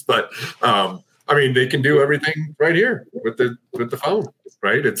condolences, but they can do everything right here with the phone,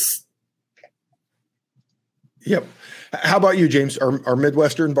 right? Yep. How about you, James? Are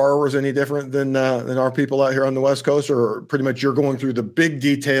Midwestern borrowers any different than our people out here on the West Coast, or pretty much you're going through the big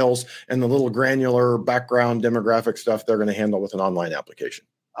details and the little granular background demographic stuff they're going to handle with an online application?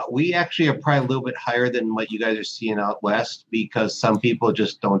 We actually are probably a little bit higher than what you guys are seeing out West, because some people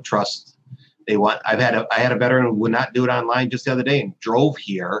just don't trust. I had a veteran who would not do it online just the other day and drove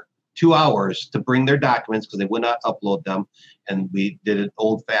here 2 hours to bring their documents because they would not upload them. And we did an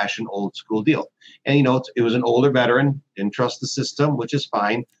old-fashioned, old-school deal. And, it was an older veteran, didn't trust the system, which is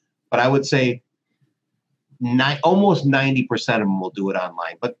fine. But I would say almost 90% of them will do it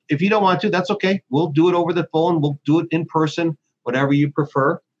online. But if you don't want to, that's okay. We'll do it over the phone. We'll do it in person, whatever you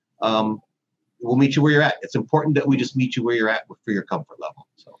prefer. We'll meet you where you're at. It's important that we just meet you where you're at for your comfort level.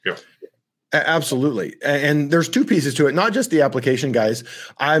 So. Yeah. Absolutely. And there's two pieces to it, not just the application, guys.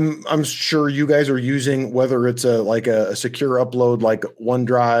 I'm sure you guys are using, whether it's a secure upload like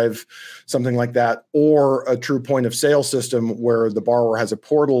OneDrive, something like that, or a true point of sale system where the borrower has a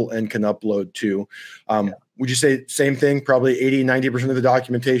portal and can upload to. Would you say same thing? Probably 80-90% of the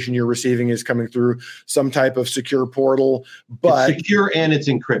documentation you're receiving is coming through some type of secure portal, but it's secure and it's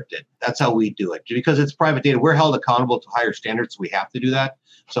encrypted. That's how we do it, because it's private data. We're held accountable to higher standards. So we have to do that.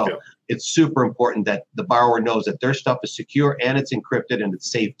 So it's super important that the borrower knows that their stuff is secure and it's encrypted and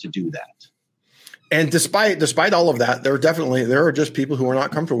it's safe to do that. And despite all of that, there are just people who are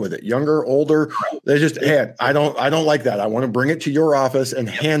not comfortable with it. Younger, older, they just, hey, I don't like that. I want to bring it to your office and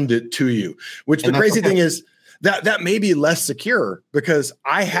hand it to you. Which the crazy thing is that may be less secure because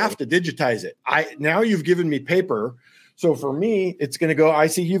I have to digitize it. Now you've given me paper. So for me, it's going to go, I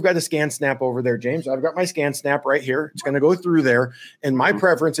see you've got a ScanSnap over there, James. I've got my ScanSnap right here. It's going to go through there. And my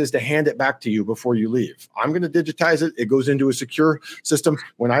preference is to hand it back to you before you leave. I'm going to digitize it. It goes into a secure system.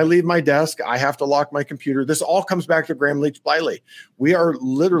 When I leave my desk, I have to lock my computer. This all comes back to Graham Leach Bliley. We are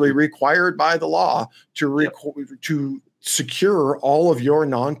literally required by the law to secure all of your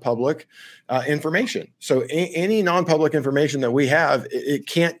non-public information. So any non-public information that we have, it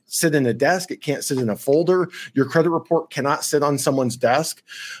can't sit in a desk. It can't sit in a folder. Your credit report cannot sit on someone's desk.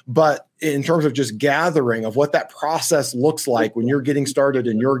 But in terms of just gathering of what that process looks like when you're getting started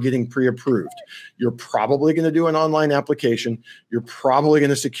and you're getting pre-approved, you're probably going to do an online application. You're probably going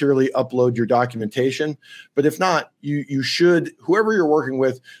to securely upload your documentation. But if not, you should, whoever you're working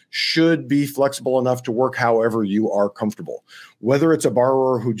with should be flexible enough to work however you are comfortable. Whether it's a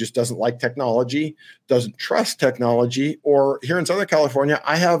borrower who just doesn't like technology, doesn't trust technology, or here in Southern California,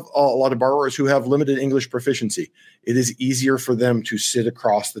 I have a lot of borrowers who have limited English proficiency. It is easier for them to sit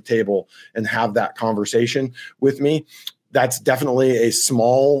across the table and have that conversation with me. That's definitely a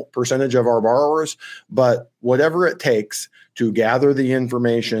small percentage of our borrowers, but whatever it takes to gather the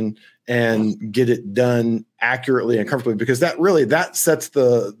information and get it done accurately and comfortably, because that sets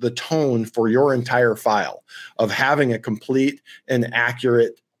the tone for your entire file of having a complete and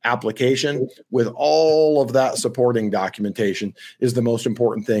accurate application with all of that supporting documentation is the most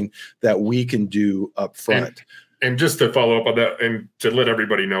important thing that we can do up front. And just to follow up on that and to let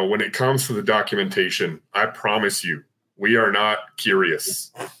everybody know, when it comes to the documentation, I promise you, we are not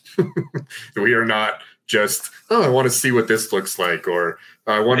curious. We are not just, I want to see what this looks like, or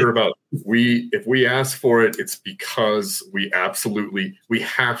I wonder about, if we ask for it, it's because we have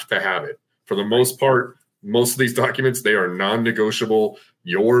to have it. For the most part, most of these documents, they are non-negotiable.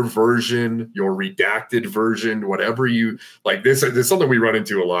 Your version, your redacted version, whatever you like, this is something we run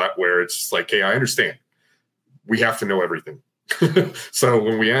into a lot where it's just like, hey, I understand. We have to know everything. So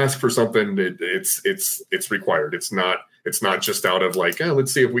when we ask for something, it's required. It's not just out of like,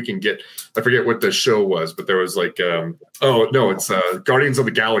 let's see if we can get, I forget what the show was, but there was like, it's Guardians of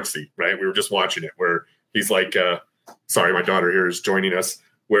the Galaxy, right? We were just watching it where he's like, sorry, my daughter here is joining us,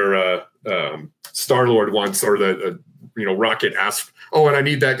 where Star-Lord wants, or the Rocket asks, and I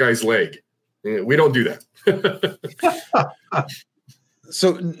need that guy's leg. We don't do that.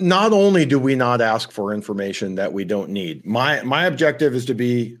 So not only do we not ask for information that we don't need, my objective is to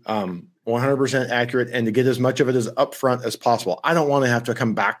be 100% accurate and to get as much of it as upfront as possible. I don't want to have to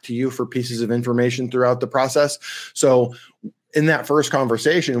come back to you for pieces of information throughout the process. So in that first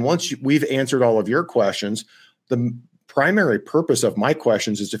conversation, once we've answered all of your questions, the primary purpose of my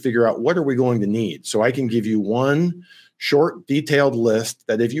questions is to figure out what are we going to need. So I can give you one short, detailed list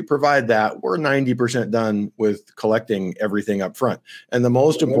that if you provide that, we're 90% done with collecting everything up front. And the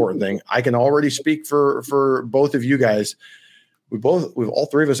most important thing, I can already speak for both of you guys. All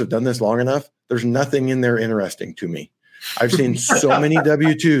three of us have done this long enough. There's nothing in there interesting to me. I've seen so many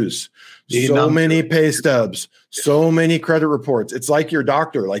W-2s, so many pay stubs, so many credit reports. It's like your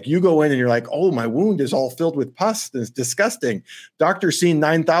doctor. Like you go in and you're like, oh, my wound is all filled with pus. It's disgusting. Doctor's seen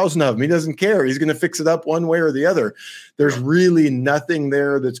 9,000 of them. He doesn't care. He's going to fix it up one way or the other. There's really nothing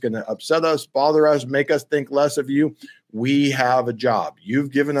there that's going to upset us, bother us, make us think less of you. We have a job.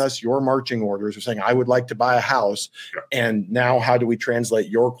 You've given us your marching orders. You're saying, I would like to buy a house. And now how do we translate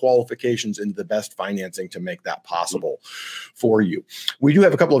your qualifications into the best financing to make that possible for you? We do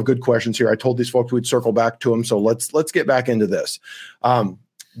have a couple of good questions here. I told these folks we'd circle back to them. So let's get back into this.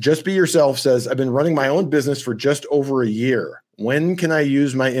 Just Be Yourself says, I've been running my own business for just over a year. When can I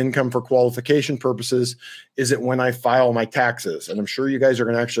use my income for qualification purposes? Is it when I file my taxes? And I'm sure you guys are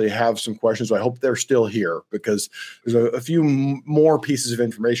going to actually have some questions. So I hope they're still here, because there's a few more pieces of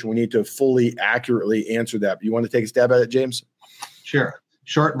information we need to fully accurately answer that. You want to take a stab at it, James? Sure.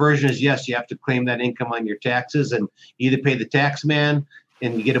 Short version is yes, you have to claim that income on your taxes, and either pay the tax man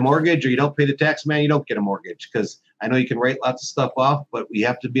and you get a mortgage, or you don't pay the tax man, you don't get a mortgage. Because I know you can write lots of stuff off, but we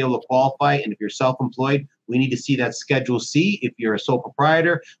have to be able to qualify. And if you're self-employed, we need to see that Schedule C. If you're a sole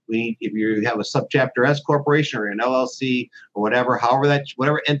proprietor, if you have a subchapter S corporation or an LLC or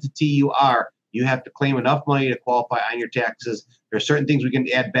whatever entity you are, you have to claim enough money to qualify on your taxes. There are certain things we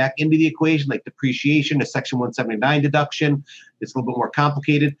can add back into the equation, like depreciation, a Section 179 deduction. It's a little bit more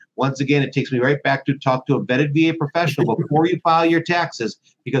complicated. Once again, it takes me right back to talk to a vetted VA professional before you file your taxes,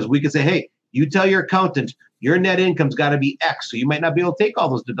 because we can say, hey, you tell your accountant your net income's got to be X. So you might not be able to take all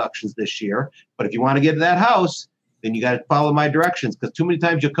those deductions this year. But if you want to get that house, then you got to follow my directions, because too many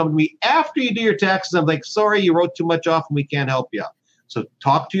times you'll come to me after you do your taxes. I'm like, sorry, you wrote too much off and we can't help you. So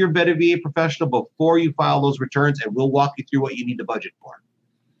talk to your vetted VA professional before you file those returns, and we'll walk you through what you need to budget for.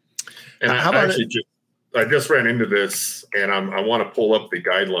 And I just ran into this, and I want to pull up the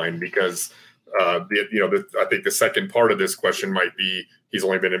guideline, because I think the second part of this question might be, he's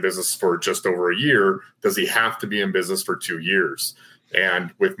only been in business for just over a year. Does he have to be in business for 2 years?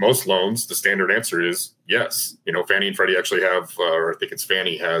 And with most loans, the standard answer is yes. Fannie and Freddie actually have, or I think it's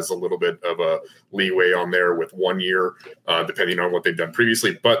Fannie has a little bit of a leeway on there with 1 year, depending on what they've done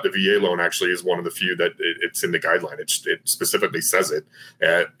previously. But the VA loan actually is one of the few that it's in the guideline. It specifically says it,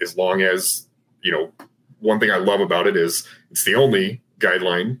 as long as, one thing I love about it is it's the only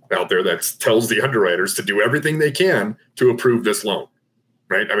guideline out there that tells the underwriters to do everything they can to approve this loan,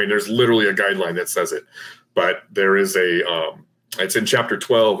 right? I mean, there's literally a guideline that says it, but there is it's in chapter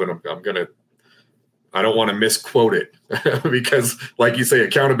 12, and I don't want to misquote it because, like you say,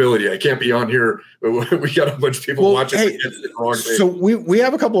 accountability. I can't be on here. We got a bunch of people watching. Hey, so we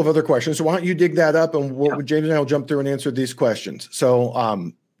have a couple of other questions. So why don't you dig that up, and James and I will jump through and answer these questions.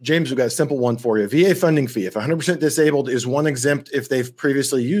 So, James, we've got a simple one for you. VA funding fee. If 100% disabled, is one exempt if they've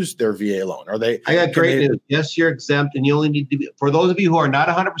previously used their VA loan? Are they? I got great news. Yes, you're exempt, and you only need to be, for those of you who are not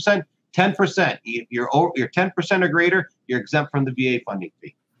 100%, 10%. If you're 10% or greater, you're exempt from the VA funding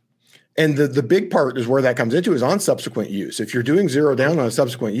fee. And the big part is where that comes into is on subsequent use. If you're doing zero down on a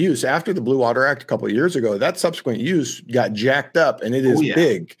subsequent use, after the Blue Water Act a couple of years ago, that subsequent use got jacked up, and it is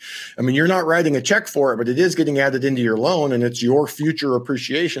big. I mean, you're not writing a check for it, but it is getting added into your loan, and it's your future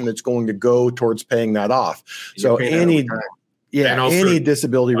appreciation that's going to go towards paying that off. So any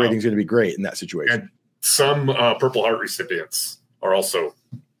disability rating is going to be great in that situation. And some Purple Heart recipients are also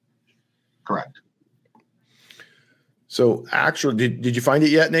correct. So actually, did you find it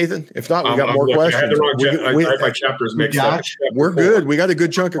yet, Nathan? If not, we got more questions. I had my chapters mixed up. We're good. We got a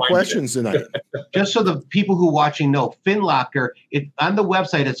good chunk of questions tonight. Just so the people who are watching know, FinLocker, on the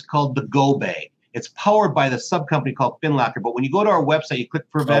website, it's called the GoBay. It's powered by the sub company called FinLocker. But when you go to our website, you click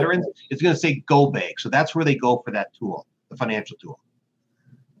for veterans, it's going to say GoBay. So that's where they go for that tool, the financial tool.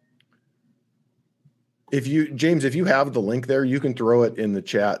 James, if you have the link there, you can throw it in the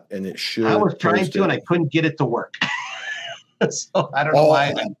chat, and it should. I was trying to, and I couldn't get it to work. So I don't know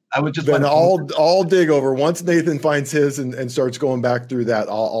why. I would just. Then I'll dig over once Nathan finds his and starts going back through that.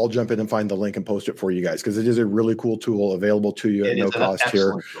 I'll jump in and find the link and post it for you guys, because it is a really cool tool available to you at no cost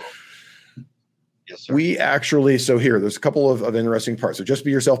here. Yes, sir. We actually, so here, there's a couple of interesting parts. So just be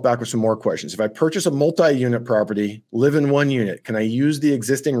yourself back with some more questions. If I purchase a multi-unit property, live in one unit, can I use the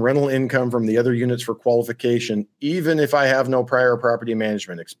existing rental income from the other units for qualification, even if I have no prior property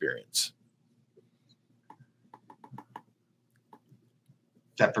management experience?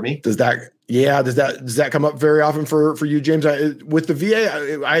 That for me? Does that come up very often for you, James? With the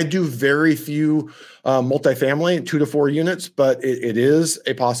VA, I do very few multifamily, 2 to 4 units, but it is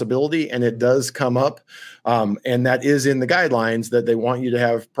a possibility, and it does come up, and that is in the guidelines that they want you to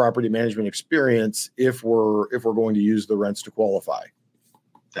have property management experience if we're going to use the rents to qualify.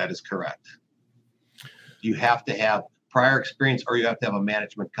 That is correct. You have to have prior experience, or you have to have a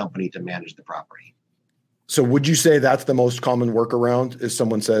management company to manage the property. So would you say that's the most common workaround, is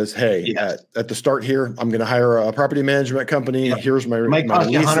someone says, hey, yes, at the start here, I'm going to hire a property management company. Yep. Here's my leases. It might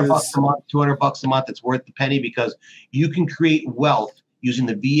cost you $100 a month, $200 a month. It's worth the penny, because you can create wealth using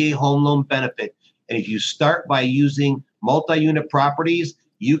the VA home loan benefit. And if you start by using multi-unit properties,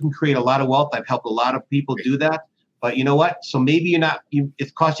 you can create a lot of wealth. I've helped a lot of people do that. But you know what? So maybe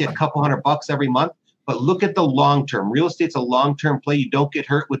it costs you a couple $100 every month. But look at the long term. Real estate's a long-term play. You don't get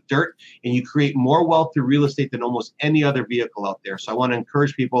hurt with dirt, and you create more wealth through real estate than almost any other vehicle out there. So I want to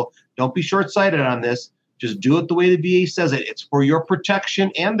encourage people, don't be short-sighted on this. Just do it the way the VA says it. It's for your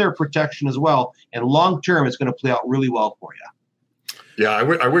protection and their protection as well. And long term, it's going to play out really well for you. Yeah,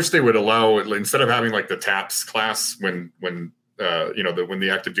 I wish they would allow, instead of having like the TAPS class when the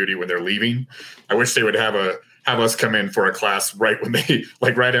active duty, when they're leaving, I wish they would have us come in for a class right when they,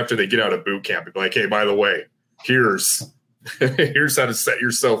 like right after they get out of boot camp. It'd be like, hey, by the way, here's how to set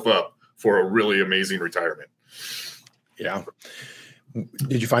yourself up for a really amazing retirement. Yeah.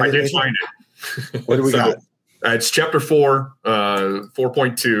 Did you find it? I did find it. What do we got? It's chapter 4,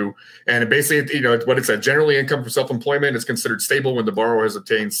 4.2. And it basically, what it said, generally income from self-employment is considered stable when the borrower has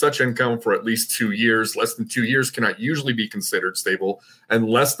obtained such income for at least 2 years. Less than 2 years cannot usually be considered stable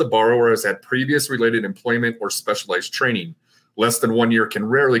unless the borrower has had previous related employment or specialized training. Less than 1 year can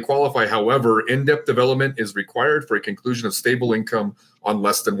rarely qualify. However, in-depth development is required for a conclusion of stable income on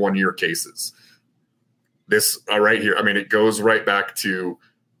less than 1 year cases. This right here, it goes right back to,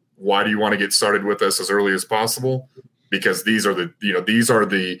 why do you want to get started with us as early as possible? Because these are the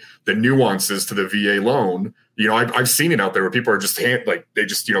nuances to the VA loan. I've seen it out there where people are just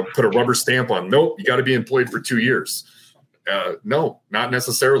put a rubber stamp on. Nope, you got to be employed for 2 years. No, not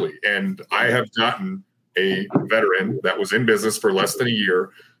necessarily. And I have gotten a veteran that was in business for less than a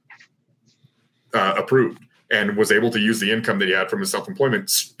year approved and was able to use the income that he had from his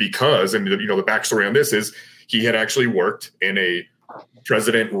self-employment because, and the backstory on this is he had actually worked in a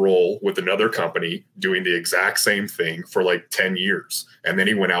president role with another company doing the exact same thing for like 10 years. And then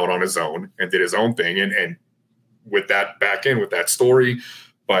he went out on his own and did his own thing. And with that back in, with that story,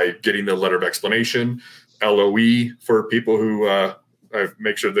 by getting the letter of explanation, LOE for people who, I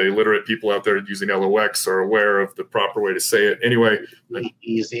make sure the illiterate people out there using LOX are aware of the proper way to say it. Anyway.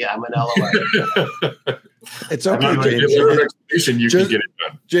 Easy. I'm an LOX. It's okay, James. You can get it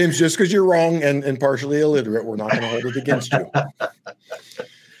done. James, just because you're wrong and partially illiterate, we're not going to hold it against you.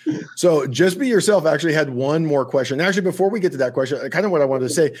 So Just Be Yourself actually had one more question. Actually, before we get to that question, kind of what I wanted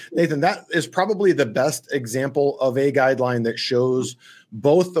to say, Nathan, that is probably the best example of a guideline that shows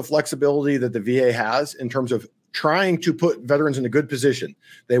both the flexibility that the VA has in terms of trying to put veterans in a good position.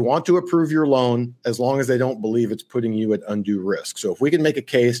 They want to approve your loan as long as they don't believe it's putting you at undue risk. So if we can make a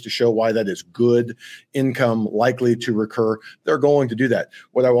case to show why that is good income likely to recur, they're going to do that.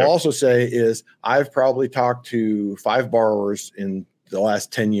 What I will also say is I've probably talked to 5 borrowers in the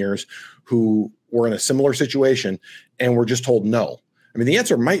last 10 years who were in a similar situation and were just told no. The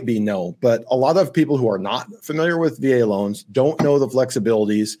answer might be no, but a lot of people who are not familiar with VA loans don't know the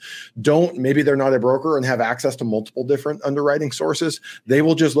flexibilities, maybe they're not a broker and have access to multiple different underwriting sources. They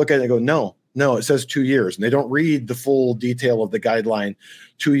will just look at it and go, no, it says 2 years. And they don't read the full detail of the guideline,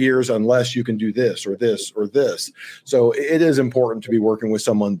 2 years, unless you can do this or this or this. So it is important to be working with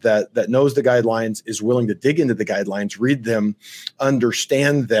someone that knows the guidelines, is willing to dig into the guidelines, read them,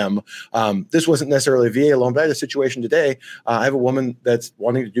 understand them. This wasn't necessarily a VA loan, but I had a situation today. I have a woman that's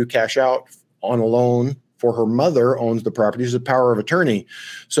wanting to do cash out on a loan for her mother, owns the property. She's a power of attorney.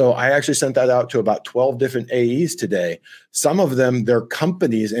 So I actually sent that out to about 12 different AEs today. Some of them, they're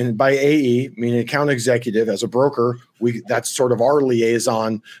companies, and by AE, meaning account executive, as a broker, that's sort of our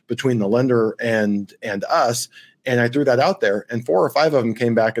liaison between the lender and us. And I threw that out there, and 4 or 5 of them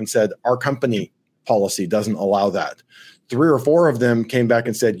came back and said, our company policy doesn't allow that. 3 or 4 of them came back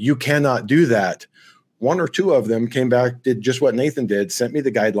and said, you cannot do that. 1 or 2 of them came back, did just what Nathan did, sent me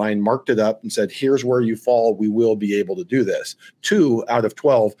the guideline, marked it up, and said, here's where you fall. We will be able to do this. 2 out of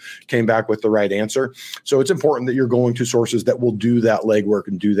 12 came back with the right answer. So it's important that you're going to sources that will do that legwork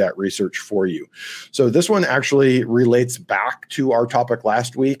and do that research for you. So this one actually relates back to our topic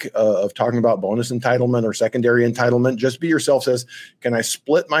last week of talking about bonus entitlement or secondary entitlement. Just Be Yourself says, can I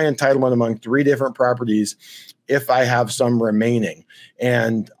split my entitlement among 3 different properties if I have some remaining?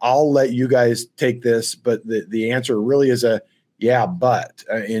 And I'll let you guys take this, but the answer really is but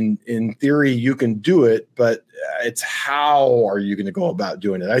in theory you can do it, but it's how are you going to go about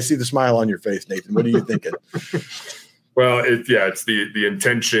doing it? I see the smile on your face, Nathan. What are you thinking? Well, it's the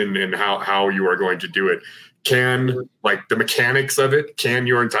intention and how you are going to do it. Can, like, the mechanics of it, can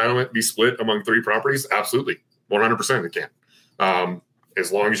your entitlement be split among 3 properties? Absolutely. 100% it can. As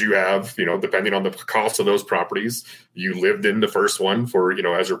long as you have, depending on the cost of those properties, you lived in the first one for,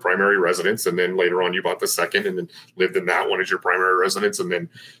 as your primary residence. And then later on you bought the second and then lived in that one as your primary residence. And then,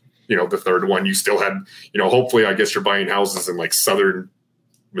 the third one, you still had, hopefully, I guess you're buying houses in like Southern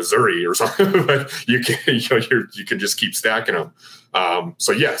Missouri or something, but you can just keep stacking them.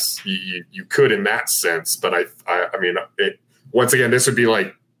 So yes, you could in that sense. But once again, this would be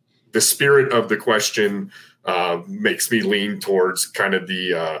like the spirit of the question makes me lean towards kind of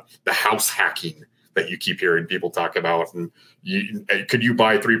the house hacking that you keep hearing people talk about. And could you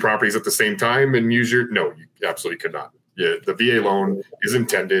buy 3 properties at the same time and use no, you absolutely could not. Yeah, the VA loan is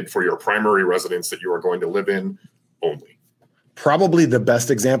intended for your primary residence that you are going to live in only. Probably the best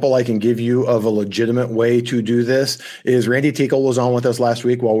example I can give you of a legitimate way to do this is Randy Tickle was on with us last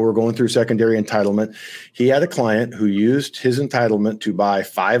week while we were going through secondary entitlement. He had a client who used his entitlement to buy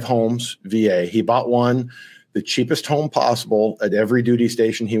 5 homes VA. He bought one, the cheapest home possible at every duty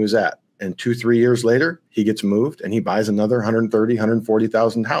station he was at. And 2-3 years later, he gets moved and he buys another 130,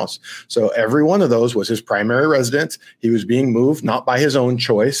 140,000 house. So every one of those was his primary residence. He was being moved, not by his own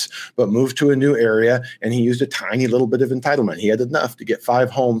choice, but moved to a new area. And he used a tiny little bit of entitlement. He had enough to get 5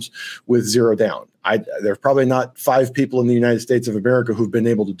 homes with 0 down. There's probably not 5 people in the United States of America who've been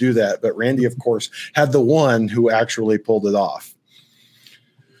able to do that. But Randy, of course, had the one who actually pulled it off.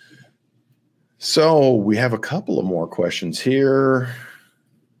 So we have a couple of more questions here.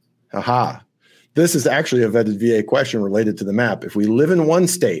 Aha. This is actually a vetted VA question related to the map. If we live in one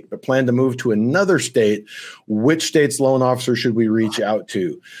state but plan to move to another state, which state's loan officer should we reach out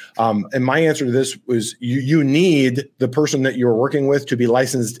to? And my answer to this was you need the person that you're working with to be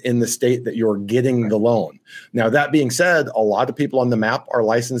licensed in the state that you're getting the loan. Now, that being said, a lot of people on the map are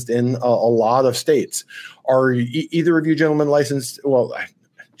licensed in a lot of states. Are either of you gentlemen licensed? Well,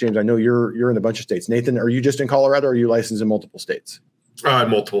 James, I know you're in a bunch of states. Nathan, are you just in Colorado or are you licensed in multiple states?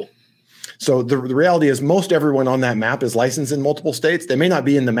 Multiple. So the reality is most everyone on that map is licensed in multiple states. They may not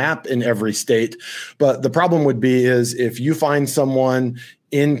be in the map in every state, but the problem would be is if you find someone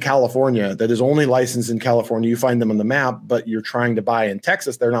in California that is only licensed in California, you find them on the map, but you're trying to buy in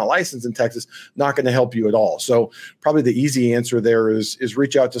Texas, they're not licensed in Texas, not going to help you at all. So probably the easy answer there is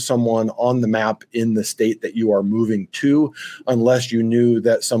reach out to someone on the map in the state that you are moving to, unless you knew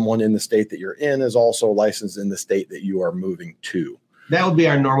that someone in the state that you're in is also licensed in the state that you are moving to. That would be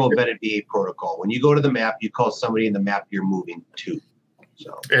our normal vetted VA protocol. When you go to the map, you call somebody in the map you're moving to.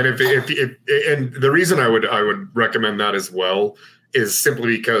 So, and if and the reason I would recommend that as well is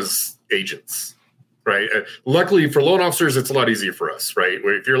simply because agents, right? Luckily for loan officers, it's a lot easier for us, right?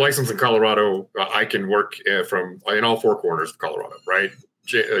 If you're licensed in Colorado, I can work from in all 4 corners of Colorado, right?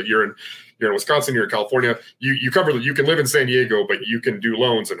 You're in Wisconsin, you're in California, you can live in San Diego, but you can do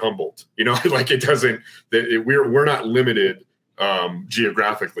loans in Humboldt. Like it doesn't. We're not limited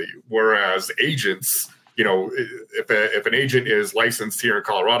geographically, whereas agents, if an agent is licensed here in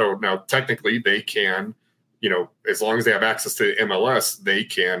Colorado, now technically they can, as long as they have access to MLS, they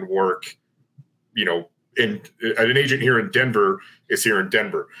can work, an agent here in Denver is here in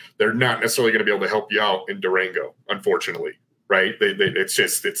Denver. They're not necessarily going to be able to help you out in Durango, unfortunately, right?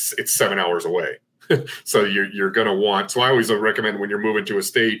 It's 7 hours away. So you're going to want, so I always recommend when you're moving to a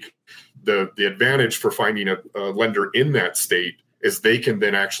state, the advantage for finding a lender in that state is they can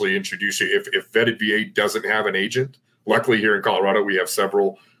then actually introduce you. If Vetted VA doesn't have an agent, luckily here in Colorado, we have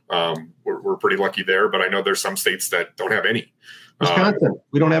several. We're pretty lucky there, but I know there's some states that don't have any. Wisconsin,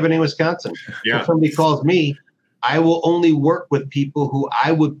 we don't have any in Wisconsin. Yeah. If somebody calls me, I will only work with people who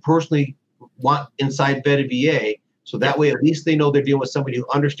I would personally want inside Vetted VA. So that way, at least they know they're dealing with somebody who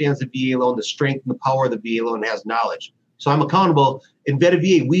understands the VA loan, the strength and the power of the VA loan, and has knowledge. So I'm accountable. In Vetted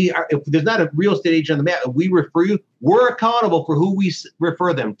VA, if there's not a real estate agent on the map, and we refer you, we're accountable for who we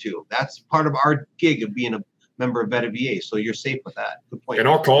refer them to. That's part of our gig of being a member of Vetted VA. So you're safe with that. Good point. And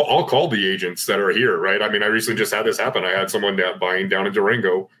I'll call the agents that are here, right? I mean, I recently just had this happen. I had someone buying down in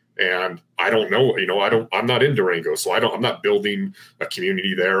Durango, and I don't know, I'm not in Durango, so I'm not building a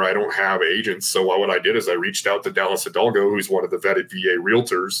community there. I don't have agents. So what I did is I reached out to Dallas Hidalgo, who's one of the Vetted VA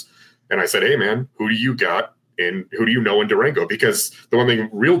realtors, and I said, hey man, who do you got? And who do you know in Durango? Because the one thing,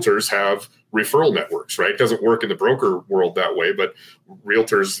 realtors have referral networks, right? It doesn't work in the broker world that way, but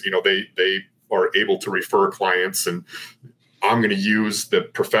realtors, they are able to refer clients. And I'm going to use the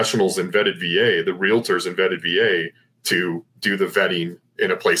professionals in Vetted VA, the realtors in Vetted VA, to do the vetting in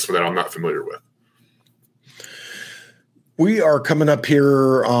a place that I'm not familiar with. We are coming up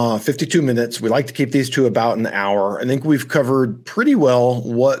here 52 minutes. We like to keep these to about an hour. I think we've covered pretty well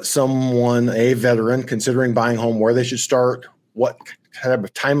what a veteran considering buying home, where they should start, what kind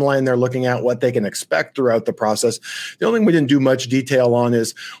of timeline they're looking at, what they can expect throughout the process. The only thing we didn't do much detail on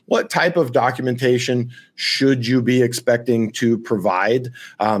is what type of documentation should you be expecting to provide.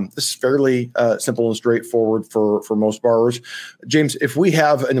 This is fairly simple and straightforward for most borrowers. James, if we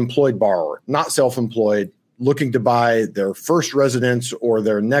have an employed borrower, not self-employed, looking to buy their first residence or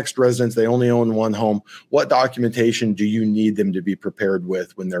their next residence, they only own one home, what documentation do you need them to be prepared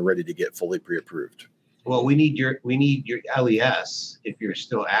with when they're ready to get fully pre-approved? Well, we need your LES if you're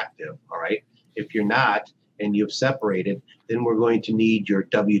still active. All right. If you're not, and you've separated, then we're going to need your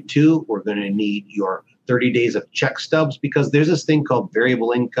W-2. We're going to need your 30 days of check stubs, because there's this thing called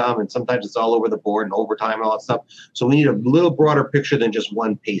variable income, and sometimes it's all over the board and overtime and all that stuff. So we need a little broader picture than just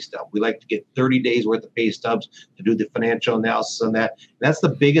one pay stub. We like to get 30 days worth of pay stubs to do the financial analysis on that. And that's the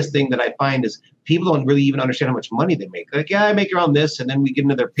biggest thing that I find is people don't really even understand how much money they make. Like, yeah, I make around this, and then we get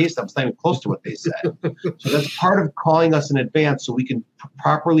into their pay stubs, not even close to what they said. So that's part of calling us in advance so we can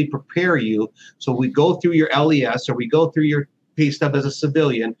properly prepare you. So we go through your LES, or we go through your pay stub as a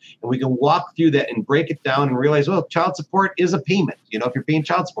civilian, and we can walk through that and break it down and realize, well, child support is a payment. You know, if you're paying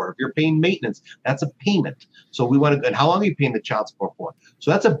child support, if you're paying maintenance, that's a payment. So we want to, and how long are you paying the child support for?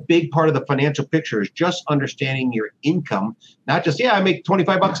 So that's a big part of the financial picture, is just understanding your income, not just, yeah, I make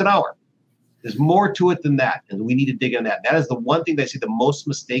 $25 an hour. There's more to it than that, and we need to dig in that. That is the one thing that I see the most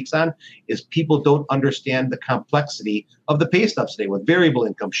mistakes on, is people don't understand the complexity of the pay stubs today with variable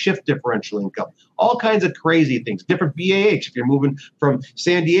income, shift differential income, all kinds of crazy things, different BAH. If you're moving from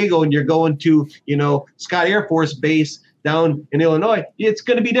San Diego and you're going to, Scott Air Force Base down in Illinois, it's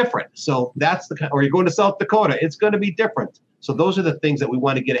going to be different. So that's or you're going to South Dakota, it's going to be different. So those are the things that we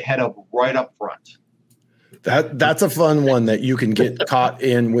want to get ahead of right up front. That's a fun one that you can get caught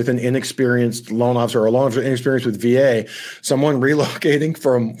in with an inexperienced loan officer, or a loan officer inexperienced with VA, someone relocating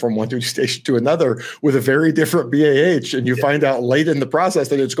from one duty station to another with a very different BAH, and you find out late in the process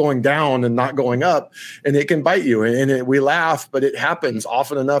that it's going down and not going up, and it can bite you. And we laugh, but it happens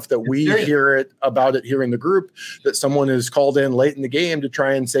often enough that we hear about it here in the group, that someone is called in late in the game to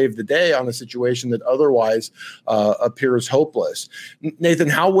try and save the day on a situation that otherwise appears hopeless. Nathan,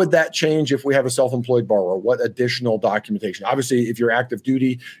 how would that change if we have a self-employed borrower? What additional documentation? Obviously, if you're active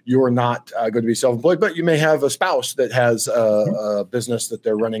duty, you are not going to be self-employed, but you may have a spouse that has a business that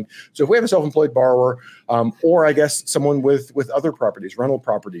they're running. So if we have a self-employed borrower, or I guess someone with other properties, rental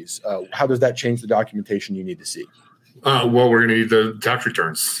properties, how does that change the documentation you need to see? Well, we're going to need the tax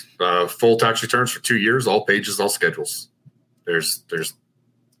returns, full tax returns for 2 years, all pages, all schedules. There's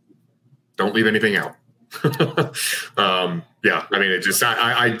don't leave anything out. Yeah, I mean, it just,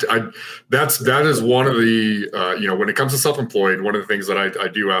 that is one of the, when it comes to self-employed, one of the things that I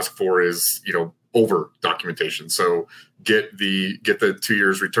do ask for is, over documentation. So get the 2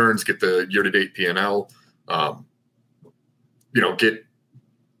 years returns, get the year-to-date P&L,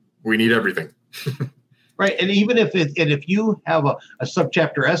 we need everything. Right. And even if you have a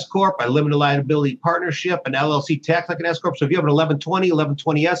subchapter S Corp, a limited liability partnership, an LLC tax like an S Corp. So if you have an 1120,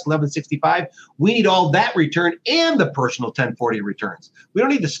 1120S, 1165, we need all that return and the personal 1040 returns. We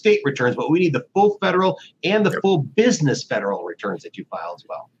don't need the state returns, but we need the full federal and the full business federal returns that you file as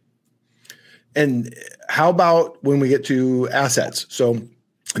well. And how about when we get to assets? So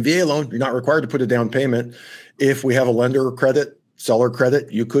VA loan, you're not required to put a down payment. If we have a lender credit, seller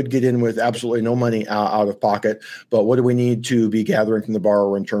credit, you could get in with absolutely no money out of pocket. But what do we need to be gathering from the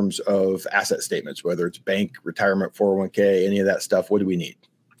borrower in terms of asset statements, whether it's bank, retirement, 401k, any of that stuff? What do we need?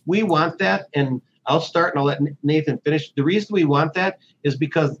 We want that. And I'll start and I'll let Nathan finish. The reason we want that is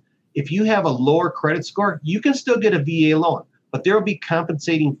because if you have a lower credit score, you can still get a VA loan, but there will be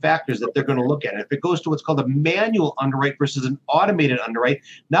compensating factors that they're going to look at. And if it goes to what's called a manual underwrite versus an automated underwrite,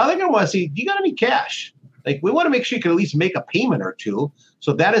 now they're going to want to see, do you got any cash? Like, we want to make sure you can at least make a payment or two.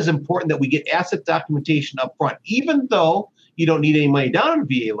 So that is important that we get asset documentation up front. Even though you don't need any money down on a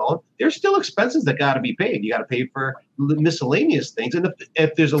VA loan, there's still expenses that got to be paid. You got to pay for miscellaneous things. And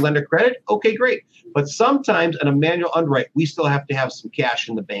if there's a lender credit, okay, great. But sometimes in a manual underwrite, we still have to have some cash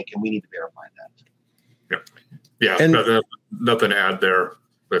in the bank, and we need to verify that. Yeah, and nothing to add there.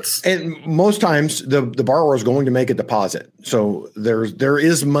 And most times the borrower is going to make a deposit. So there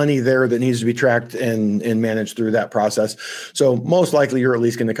is money there that needs to be tracked and managed through that process. So most likely you're at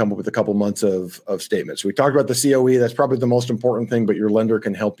least going to come up with a couple months of statements. We talked about the COE. That's probably the most important thing, but your lender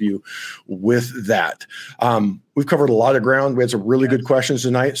can help you with that. We've covered a lot of ground. We had some really good questions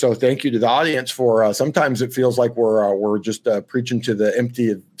tonight. So thank you to the audience for, sometimes it feels like we're just preaching to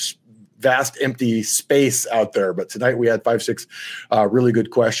the vast empty space out there. But tonight we had 5-6 really good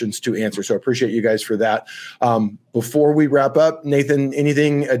questions to answer. So I appreciate you guys for that. Before we wrap up, Nathan,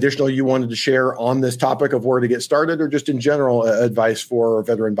 anything additional you wanted to share on this topic of where to get started, or just in general advice for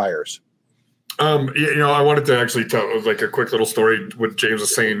veteran buyers? I wanted to actually tell like a quick little story. What James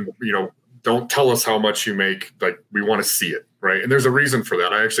was saying, don't tell us how much you make. Like, we want to see it, right? And there's a reason for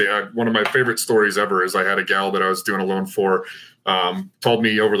that. One of my favorite stories ever is I had a gal that I was doing a loan for, told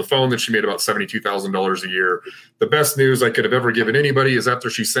me over the phone that she made about $72,000 a year. The best news I could have ever given anybody is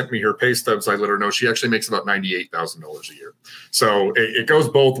after she sent me her pay stubs, I let her know she actually makes about $98,000 a year. So it goes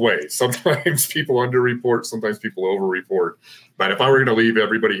both ways. Sometimes people underreport, sometimes people overreport. But if I were going to leave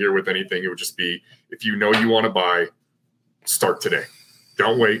everybody here with anything, it would just be, if you know you want to buy, start today.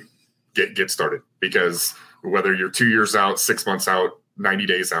 Don't wait. Get started, because whether you're 2 years out, 6 months out, 90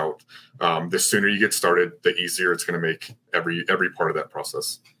 days out, the sooner you get started, the easier it's going to make every part of that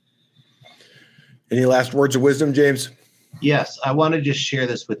process. Any last words of wisdom, James? Yes, I want to just share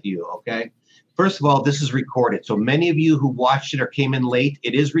this with you. Okay. First of all, this is recorded. So many of you who watched it or came in late,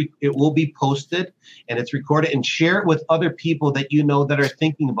 it will be posted and it's recorded, and share it with other people that you know that are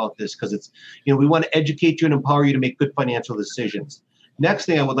thinking about this, because it's, we want to educate you and empower you to make good financial decisions. Next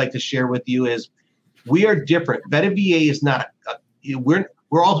thing I would like to share with you is we are different. VetaVA is not, we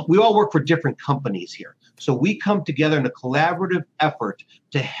all work for different companies here. So we come together in a collaborative effort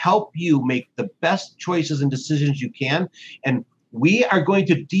to help you make the best choices and decisions you can. And we are going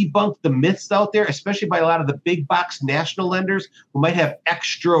to debunk the myths out there, especially by a lot of the big box national lenders who might have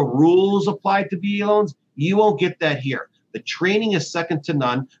extra rules applied to VA loans. You won't get that here. The training is second to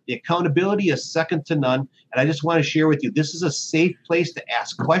none. The accountability is second to none. And I just want to share with you, this is a safe place to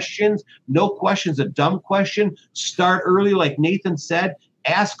ask questions. No question's a dumb question. Start early, like Nathan said.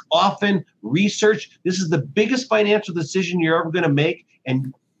 Ask often. Research. This is the biggest financial decision you're ever going to make.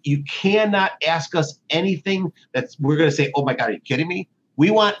 And you cannot ask us anything that's we're going to say, oh my God, are you kidding me? We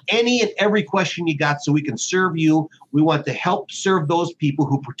want any and every question you got so we can serve you. We want to help serve those people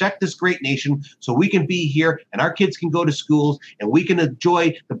who protect this great nation so we can be here and our kids can go to schools and we can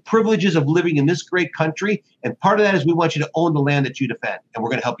enjoy the privileges of living in this great country. And part of that is we want you to own the land that you defend, and we're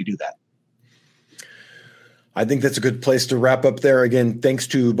going to help you do that. I think that's a good place to wrap up there. Again, thanks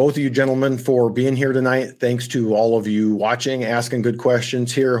to both of you gentlemen for being here tonight. Thanks to all of you watching, asking good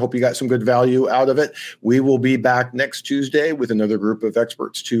questions here. Hope you got some good value out of it. We will be back next Tuesday with another group of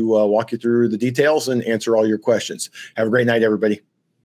experts to walk you through the details and answer all your questions. Have a great night, everybody.